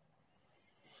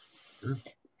 Sure.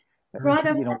 Rod,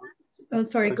 you know, oh,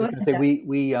 sorry, go ahead. Say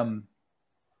we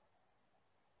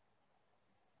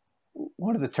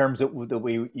one of the terms that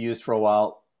we used for a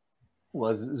while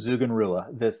was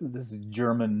Zugenruhe, this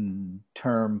German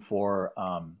term for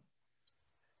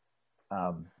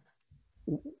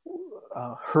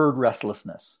herd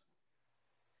restlessness.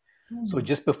 So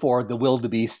just before the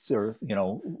wildebeests or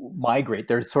migrate,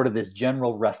 there's sort of this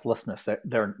general restlessness.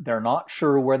 They're not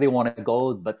sure where they want to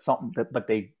go, but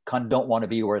they kind of don't want to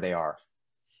be where they are,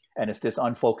 and it's this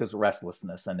unfocused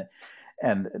restlessness. And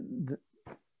the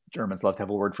Germans love to have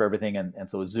a word for everything, and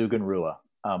so Zugenruhe,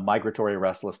 migratory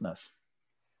restlessness.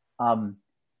 And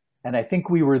I think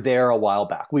we were there a while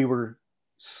back. We were,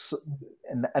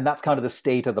 and that's kind of the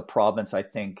state of the province. I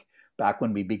think back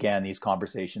when we began these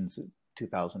conversations.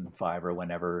 2005 or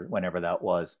whenever that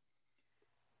was.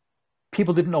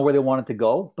 People didn't know where they wanted to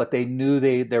go, but they knew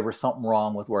there was something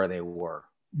wrong with where they were.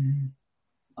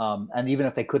 Mm-hmm. And even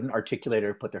if they couldn't articulate it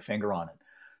or put their finger on it.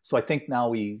 So I think now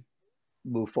we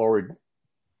move forward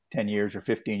 10 years or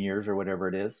 15 years or whatever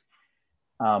it is.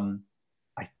 I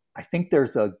think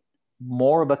there's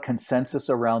more of a consensus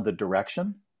around the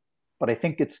direction, but I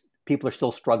think people are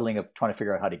still struggling of trying to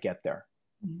figure out how to get there.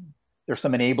 Mm-hmm. There's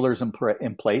some enablers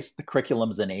in place. The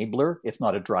curriculum's an enabler. It's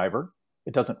not a driver.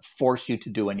 It doesn't force you to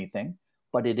do anything,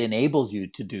 but it enables you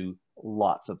to do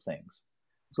lots of things.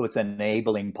 So it's an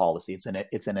enabling policy. It's an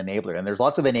enabler. And there's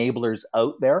lots of enablers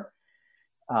out there,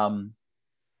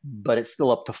 but it's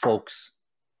still up to folks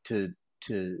to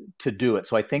do it.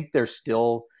 So I think we're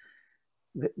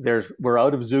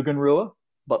out of Zugenruhe,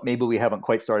 but maybe we haven't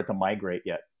quite started to migrate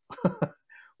yet.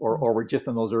 or we're just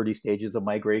in those early stages of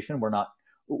migration.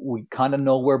 We kind of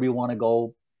know where we want to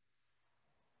go.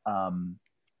 In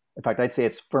fact, I'd say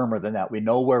it's firmer than that. We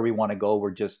know where we want to go.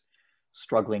 We're just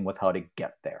struggling with how to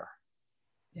get there.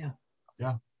 Yeah.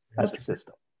 As a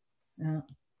system. Yeah.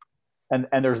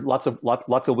 And there's lots of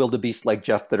wildebeests like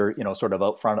Jeff that are sort of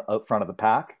out front of the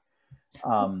pack.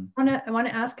 I want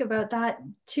to ask about that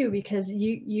too, because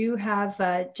you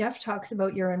have Jeff talks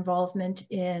about your involvement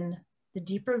in the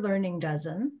Deeper Learning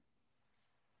Dozen.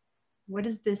 What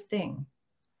is this thing?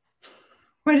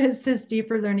 What is this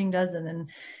Deeper Learning Dozen,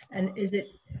 and is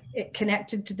it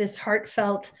connected to this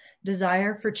heartfelt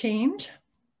desire for change?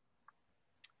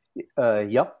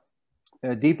 Yep.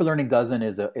 Deeper Learning Dozen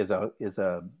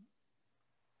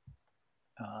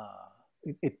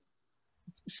it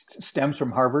stems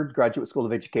from Harvard Graduate School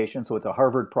of Education, so it's a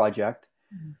Harvard project.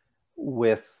 Mm-hmm.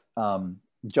 With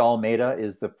Jal Almeida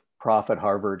is the prof at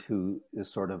Harvard who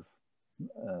is sort of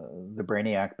the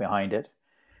brainiac behind it.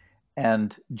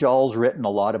 And Jal's written a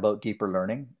lot about deeper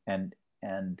learning, and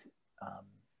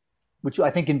which I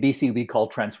think in BC we call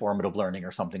transformative learning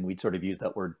or something. We'd sort of use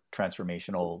that word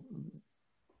transformational.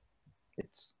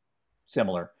 It's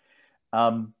similar.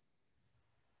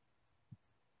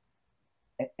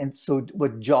 And so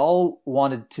what Jal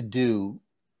wanted to do,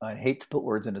 I hate to put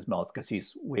words in his mouth because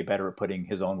he's way better at putting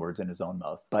his own words in his own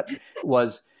mouth, but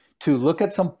was to look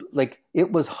at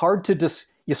it was hard to just,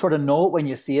 you sort of know it when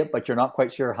you see it, but you're not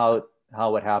quite sure how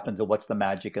it happens and what's the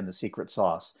magic and the secret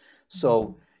sauce.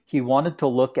 So he wanted to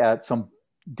look at some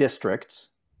districts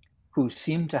who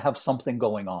seem to have something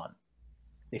going on.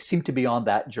 They seem to be on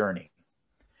that journey.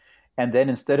 And then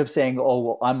instead of saying, "Oh,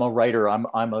 well, I'm a writer, I'm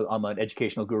an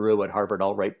educational guru at Harvard,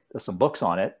 I'll write some books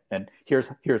on it, and here's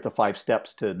the 5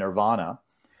 steps to nirvana,"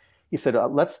 he said,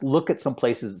 "Let's look at some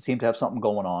places that seem to have something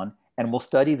going on, and we'll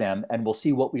study them, and we'll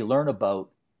see what we learn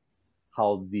about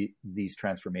how these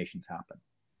transformations happen."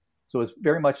 So it's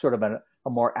very much sort of a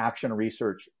more action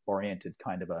research oriented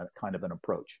kind of an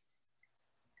approach.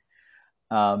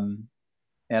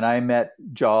 And I met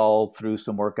Jal through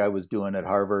some work I was doing at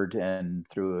Harvard, and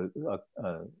through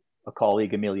a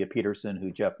colleague, Amelia Peterson,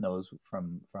 who Jeff knows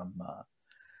from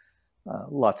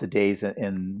lots of days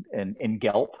in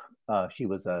GELP. She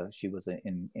was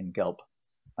in GELP,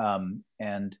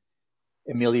 and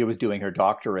Amelia was doing her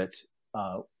doctorate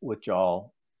with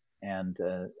Jal, and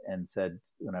said,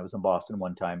 when I was in Boston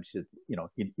one time, she said,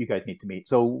 you guys need to meet.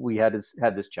 So we had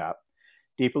this chat.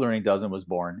 Deeper Learning Dozen was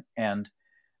born, and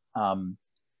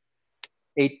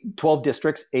 12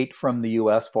 districts, 8 from the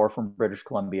US, 4 from British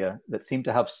Columbia, that seem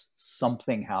to have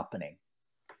something happening.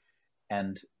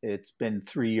 And it's been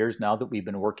 3 years now that we've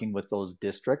been working with those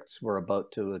districts. We're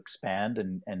about to expand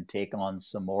and take on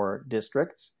some more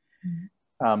districts.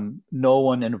 Mm-hmm. No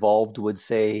one involved would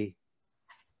say,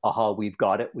 "Aha, we've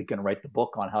got it. We can write the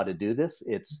book on how to do this."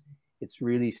 It's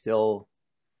really still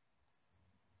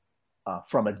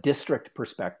from a district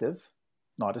perspective,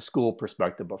 not a school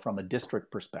perspective, but from a district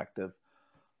perspective.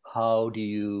 How do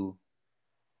you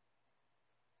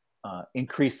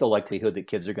increase the likelihood that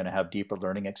kids are going to have deeper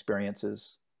learning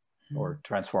experiences or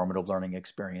transformative learning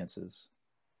experiences?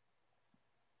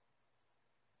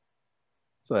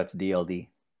 So that's DLD.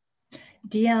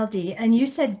 DLD. And you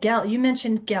said GELP, you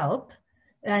mentioned GELP.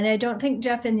 And I don't think,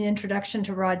 Jeff, in the introduction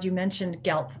to Rod, you mentioned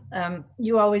GELP.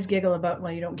 You always giggle about,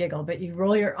 well, you don't giggle, but you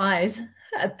roll your eyes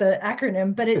at the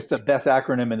acronym, but it's the best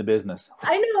acronym in the business.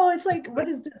 I know, it's like, what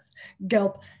is this?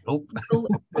 GELP.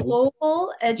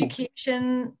 Global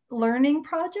Education Learning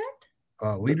Project?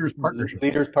 Leaders Partnership.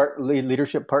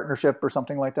 Leadership Partnership or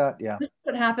something like that. Yeah. This is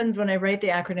what happens when I write the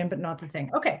acronym, but not the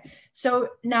thing. Okay. So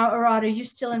now, Arad, are you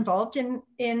still involved in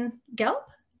GELP?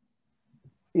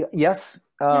 Yes.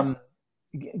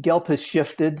 GELP has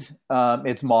shifted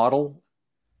its model,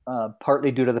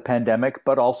 partly due to the pandemic,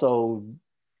 but also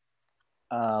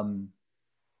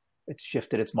it's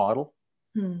shifted its model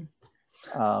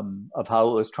of how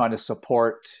it was trying to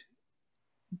support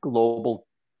global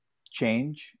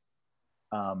change.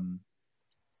 A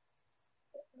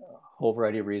whole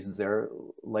variety of reasons there,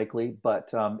 likely,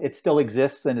 but it still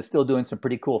exists and is still doing some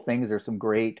pretty cool things. There's some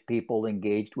great people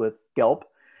engaged with GELP.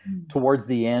 Towards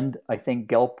the end, I think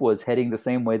GELP was heading the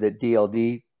same way that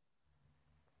DLD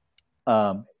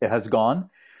has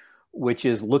gone, which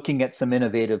is looking at some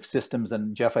innovative systems.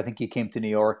 And Jeff, I think you came to New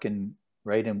York and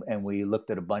we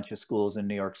looked at a bunch of schools in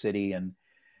New York City, and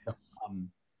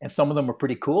some of them were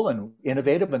pretty cool and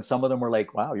innovative, and some of them were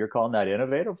like, "Wow, you're calling that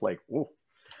innovative?" Like, whoa.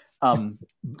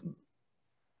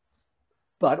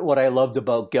 But what I loved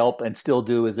about GELP, and still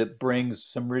do, is it brings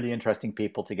some really interesting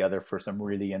people together for some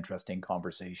really interesting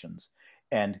conversations,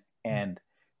 and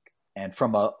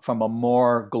from a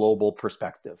more global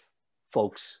perspective,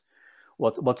 folks.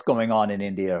 What's going on in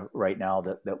India right now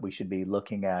that we should be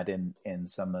looking at in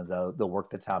some of the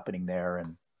work that's happening there,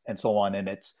 and so on. And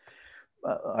it's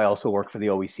I also work for the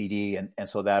OECD, and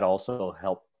so that also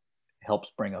helps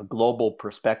bring a global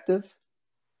perspective.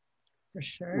 For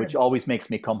sure. Which always makes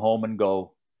me come home and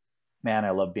go, "Man, I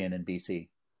love being in BC."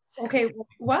 Okay,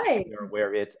 why?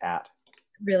 Where it's at.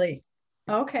 Really?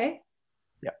 Okay.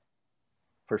 Yeah,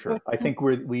 for sure. I think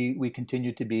we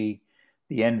continue to be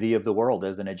the envy of the world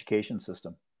as an education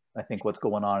system. I think what's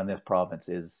going on in this province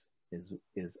is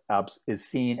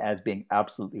seen as being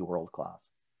absolutely world class.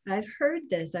 I've heard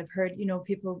this. I've heard,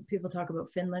 people talk about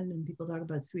Finland and people talk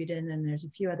about Sweden, and there's a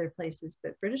few other places,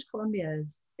 but British Columbia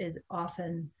is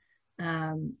often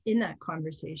in that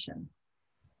conversation.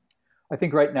 I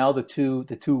think right now the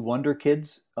two wonder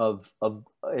kids of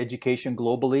education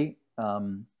globally,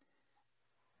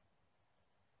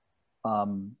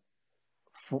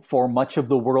 for much of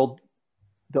the world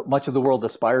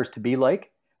aspires to be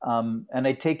like. And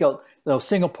I take out,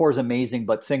 Singapore is amazing,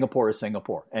 but Singapore is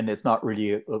Singapore, and it's not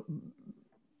really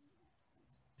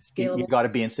scalable. You've got to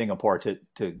be in Singapore to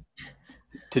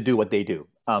do what they do.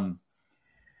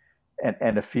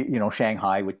 And a few,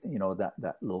 Shanghai, with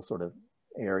that little sort of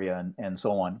area, and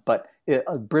so on. But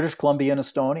British Columbia and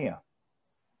Estonia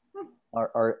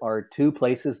are two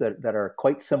places that are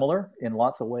quite similar in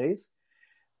lots of ways,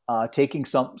 taking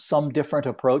some different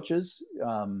approaches.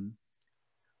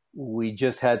 We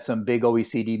just had some big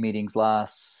OECD meetings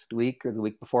last week or the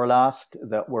week before last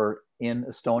that were in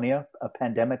Estonia,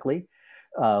 pandemically.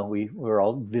 We were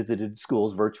all visited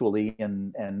schools virtually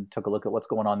and took a look at what's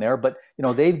going on there. But you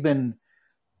know, they've been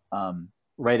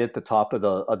right at the top of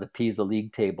the PISA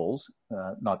league tables.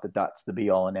 Not that that's the be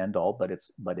all and end all, but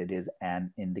it is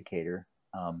an indicator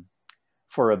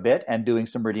for a bit, and doing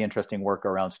some really interesting work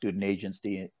around student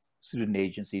agency,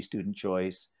 student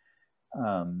choice,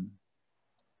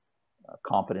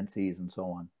 competencies, and so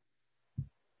on.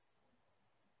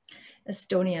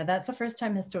 Estonia, that's the first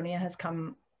time Estonia has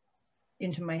come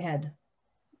into my head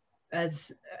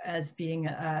as being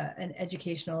an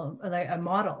educational, like a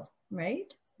model,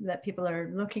 right? That people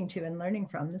are looking to and learning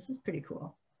from. This is pretty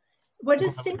cool. What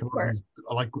is Singapore?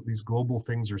 I like these global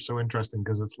things are so interesting,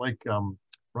 because it's like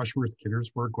Rushworth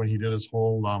Kidder's work when he did his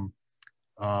whole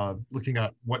looking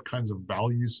at what kinds of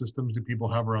value systems do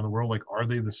people have around the world. Like, are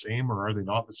they the same or are they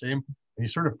not the same? And you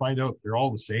sort of find out they're all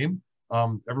the same.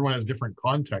 Everyone has different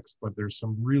contexts, but there's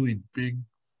some really big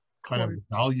kind of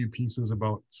value pieces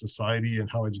about society and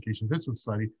how education fits with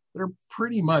society that are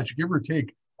pretty much, give or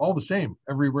take, all the same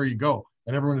everywhere you go.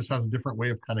 And everyone just has a different way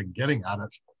of kind of getting at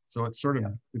it. So it's sort of,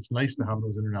 it's nice to have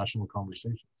those international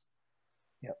conversations.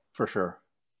 Yeah, for sure.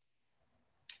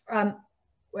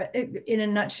 In a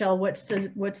nutshell, what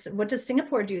does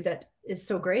Singapore do that is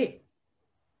so great?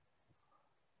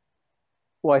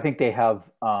 Well, I think they have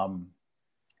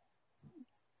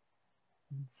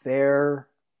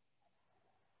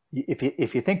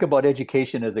if you think about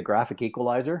education as a graphic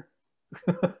equalizer,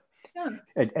 yeah.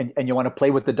 and you want to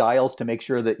play with the dials to make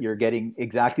sure that you're getting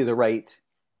exactly the right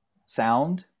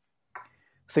sound,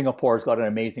 Singapore's got an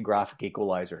amazing graphic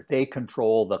equalizer. They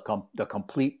control the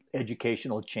complete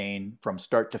educational chain from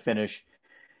start to finish.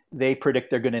 They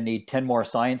predict they're going to need 10 more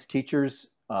science teachers,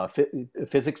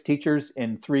 physics teachers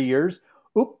in 3 years.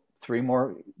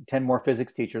 10 more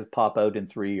physics teachers pop out in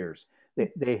 3 years.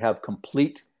 They have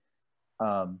complete,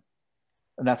 and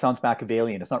that sounds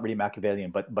Machiavellian. It's not really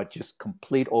Machiavellian, but just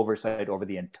complete oversight over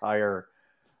the entire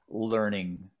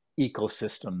learning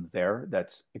ecosystem there.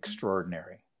 That's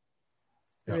extraordinary.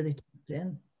 Yeah. Really tapped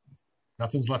in.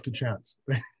 Nothing's left to chance.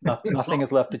 Nothing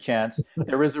is left to chance.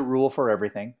 There is a rule for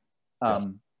everything, yes.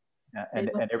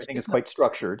 and everything is quite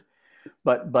structured.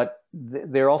 But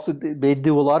they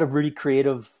do a lot of really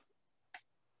creative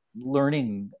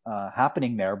learning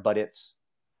happening there. But it's,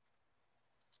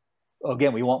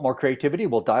 again, we want more creativity.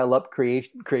 We'll dial up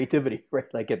creativity, right?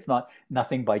 Like, it's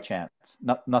nothing by chance,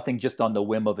 nothing just on the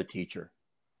whim of a teacher.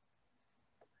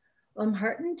 Well, I'm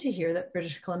heartened to hear that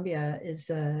British Columbia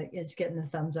is getting the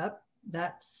thumbs up.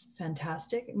 That's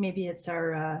fantastic. Maybe it's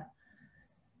our, I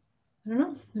don't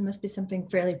know, there must be something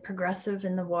fairly progressive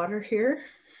in the water here.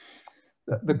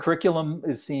 The curriculum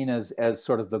is seen as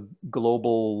sort of the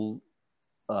global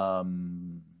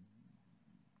benchmark,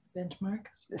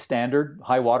 standard,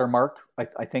 high water mark.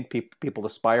 I think people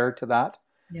aspire to that.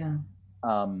 Yeah.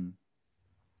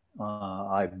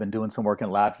 I've been doing some work in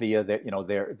Latvia that, you know,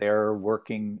 they're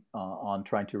working on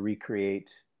trying to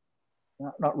recreate,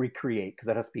 not recreate, because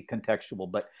that has to be contextual,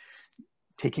 but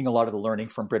taking a lot of the learning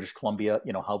from British Columbia,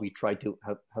 you know, how we tried to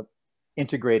have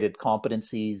integrated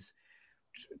competencies,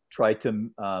 try to,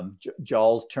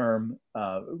 Jaw's term,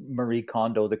 Marie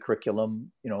Kondo, the curriculum,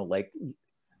 you know, like,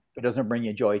 if it doesn't bring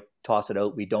you joy, toss it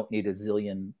out. We don't need a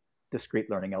zillion discrete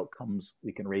learning outcomes.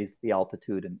 We can raise the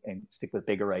altitude and stick with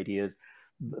bigger ideas.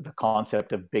 The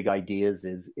concept of big ideas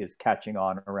is catching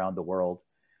on around the world.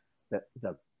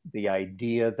 The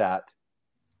idea that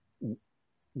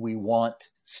we want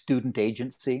student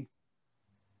agency,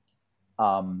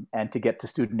 and to get to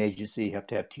student agency, you have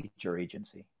to have teacher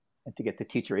agency, and to get to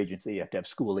teacher agency, you have to have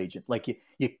school agent. Like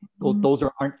those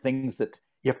aren't things that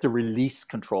you have to release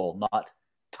control, not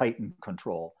tighten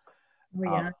control. Oh,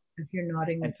 yeah, if you're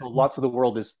nodding. And so lots of the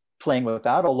world is playing with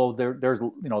that, although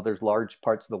there's large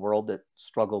parts of the world that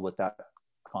struggle with that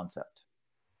concept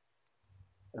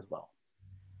as well.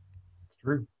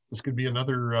 True. This could be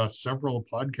another several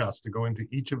podcasts to go into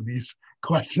each of these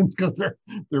questions, because they're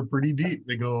pretty deep.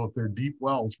 They're deep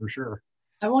wells for sure.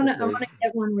 I want to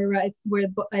get one where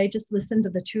I just listened to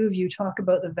the two of you talk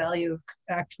about the value of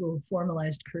actual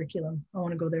formalized curriculum. I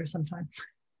want to go there sometime.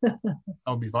 That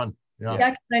would be fun. Yeah.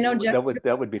 Yeah, I know Jeff.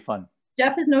 That would be fun.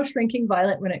 Jeff is no shrinking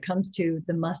violet when it comes to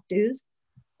the must-dos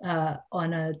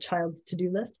on a child's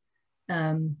to-do list.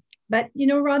 But, you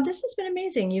know, Rod, this has been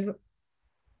amazing.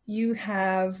 You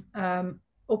have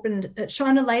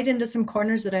shone a light into some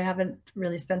corners that I haven't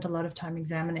really spent a lot of time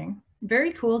examining.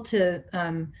 Very cool to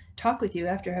talk with you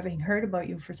after having heard about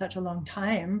you for such a long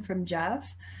time from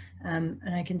Jeff. And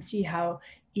I can see how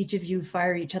each of you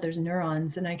fire each other's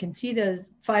neurons, and I can see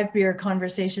those 5 beer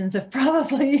conversations have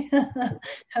probably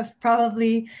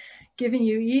giving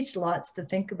you each lots to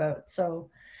think about. So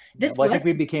this Well, I was think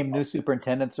we became new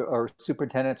superintendents or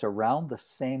superintendents around the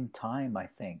same time, I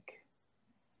think.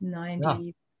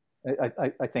 90.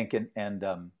 I think,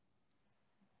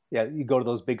 yeah, you go to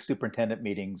those big superintendent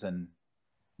meetings and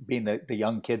being the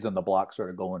young kids on the block sort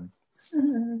of going,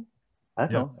 I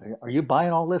don't know, are you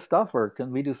buying all this stuff or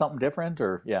can we do something different?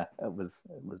 Or yeah, it was.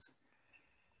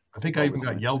 I think I even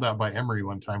got yelled at by Emery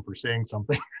one time for saying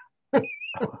something.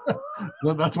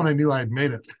 That's when I knew I had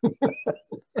made it.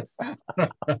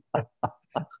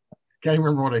 Can't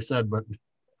remember what I said, but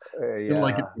didn't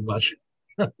like it too much.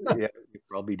 Yeah, you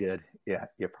probably did. Yeah,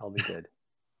 you probably did.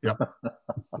 Yep.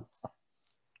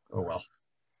 Oh well.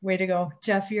 Way to go,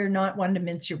 Jeff. You're not one to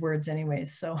mince your words,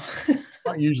 anyways. So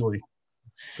not usually.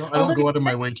 I don't go out of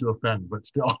my way to offend, but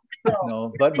still.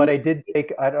 No, but I did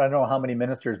take, I don't know how many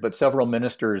ministers, but several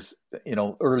ministers,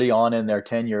 early on in their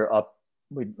tenure up,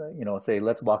 we say,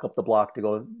 let's walk up the block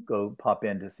to go pop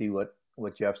in to see what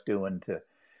Jeff's doing to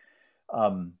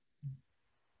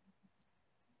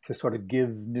sort of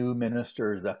give new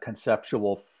ministers a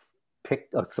conceptual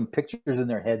some pictures in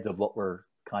their heads of what we're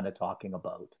kind of talking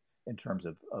about in terms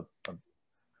of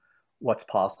what's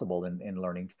possible in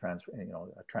learning,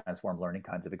 transformed learning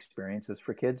kinds of experiences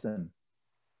for kids. And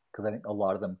because I think a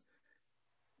lot of them,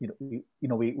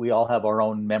 we all have our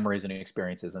own memories and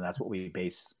experiences, and that's what we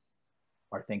base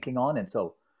our thinking on. And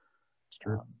so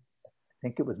I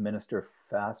think it was Minister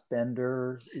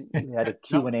Fassbender who had a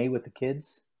Q&A with the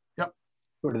kids. Yep.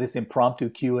 Sort of this impromptu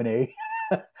Q&A.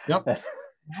 Yep.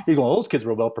 He's going, those kids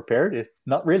were well prepared.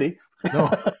 Not really. No,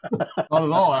 not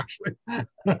at all, actually.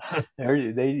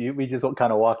 We just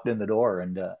kind of walked in the door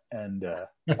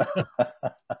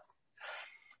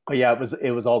but yeah,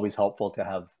 it was always helpful to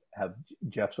have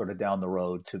Jeff sort of down the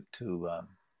road to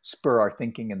spur our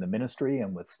thinking in the ministry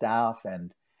and with staff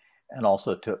and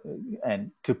also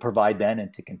to provide then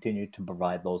and to continue to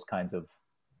provide those kinds of,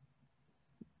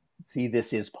 see,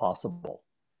 this is possible.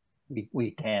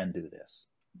 We can do this.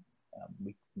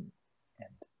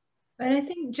 And I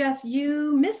think, Jeff,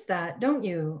 you miss that, don't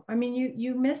you? I mean,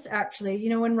 you miss actually,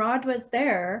 when Rod was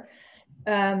there,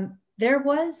 there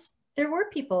were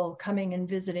people coming and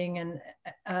visiting, and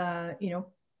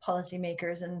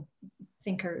policymakers and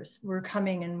thinkers were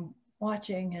coming and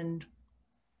watching and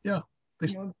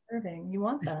observing. You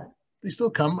want that. They still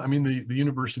come. I mean, the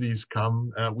universities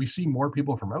come. We see more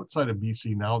people from outside of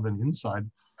BC now than inside,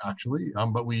 actually.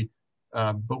 But we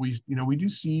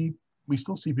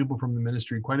still see people from the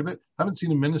ministry quite a bit. I haven't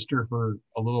seen a minister for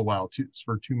a little while,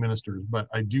 for two ministers, but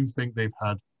I do think they've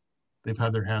had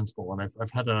their hands full. And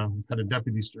I've had a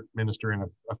deputy minister in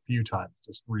a few times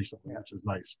just recently, which is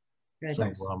nice. Good. So,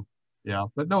 nice. Yeah,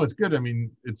 but no, it's good. I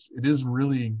mean, it's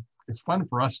fun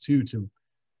for us too,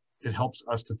 it helps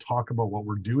us to talk about what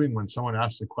we're doing when someone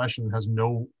asks a question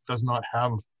and does not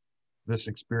have this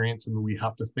experience, and we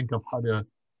have to think of how to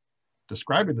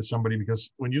describe it to somebody,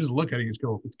 because when you just look at it, you just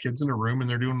go, it's kids in a room and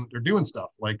they're doing stuff.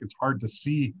 Like, it's hard to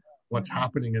see what's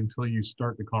happening until you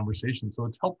start the conversation. So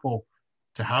it's helpful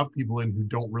to have people in who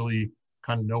don't really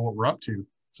kind of know what we're up to,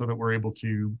 so that we're able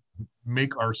to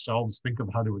make ourselves think of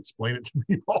how to explain it to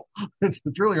people. It's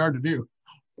really hard to do.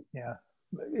 Yeah.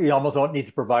 You almost don't need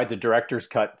to provide the director's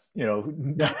cut,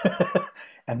 and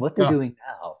what they're doing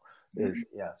now is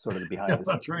sort of the behind the scenes.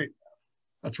 That's right.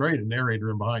 That's right. A narrator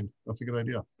in behind. That's a good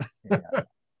idea. Yeah.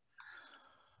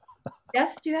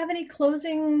 Jeff, do you have any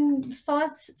closing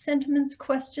thoughts, sentiments,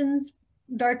 questions,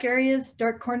 dark areas,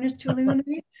 dark corners to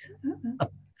illuminate?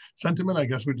 Sentiment, I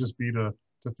guess, would just be to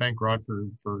thank Rod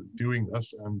for doing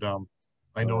this. And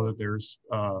I know that there's,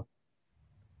 I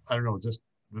don't know, just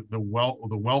the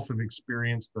wealth of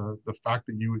experience, the fact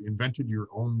that you invented your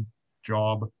own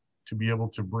job to be able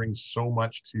to bring so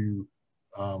much to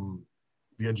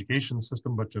the education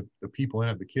system, but to the people in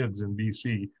it, the kids in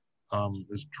BC,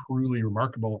 is truly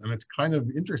remarkable. And it's kind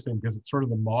of interesting because it's sort of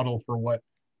the model for what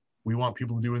we want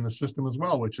people to do in the system as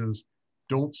well, which is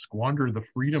don't squander the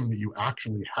freedom that you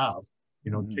actually have.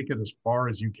 Take it as far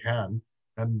as you can.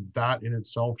 And that in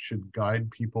itself should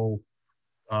guide people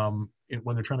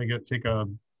when they're trying to take a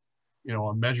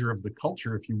measure of the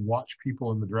culture. If you watch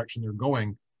people in the direction they're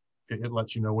going, it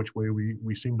lets you know which way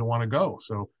we seem to want to go.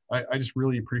 So I just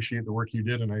really appreciate the work you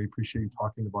did, and I appreciate you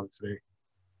talking about it today.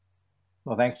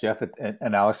 Well, thanks, Jeff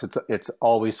and Alex. It's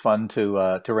always fun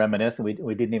to reminisce, and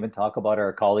we didn't even talk about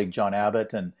our colleague John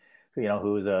Abbott, and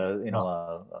who's a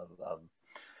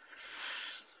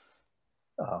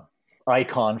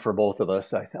icon for both of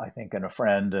us, I think, and a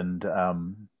friend, and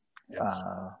Yes.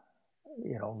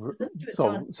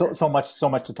 So much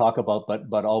to talk about,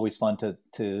 but always fun to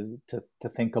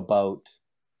think about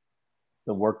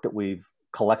the work that we've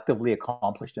collectively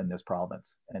accomplished in this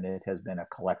province, and it has been a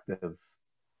collective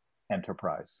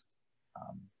enterprise.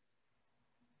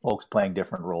 Folks playing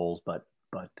different roles, but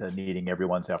needing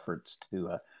everyone's efforts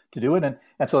to do it,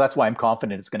 and so that's why I'm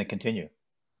confident it's going to continue.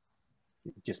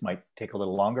 It just might take a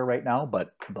little longer right now,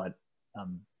 but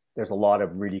there's a lot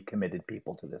of really committed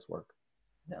people to this work.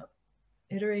 Yeah.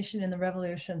 Iteration in the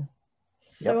revolution.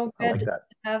 So good to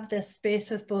have this space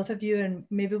with both of you, and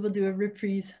maybe we'll do a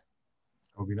reprise.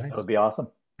 That would be nice. That would be awesome.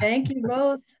 Thank you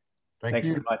both. Thanks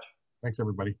very much. Thanks,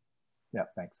 everybody. Yeah,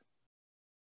 thanks.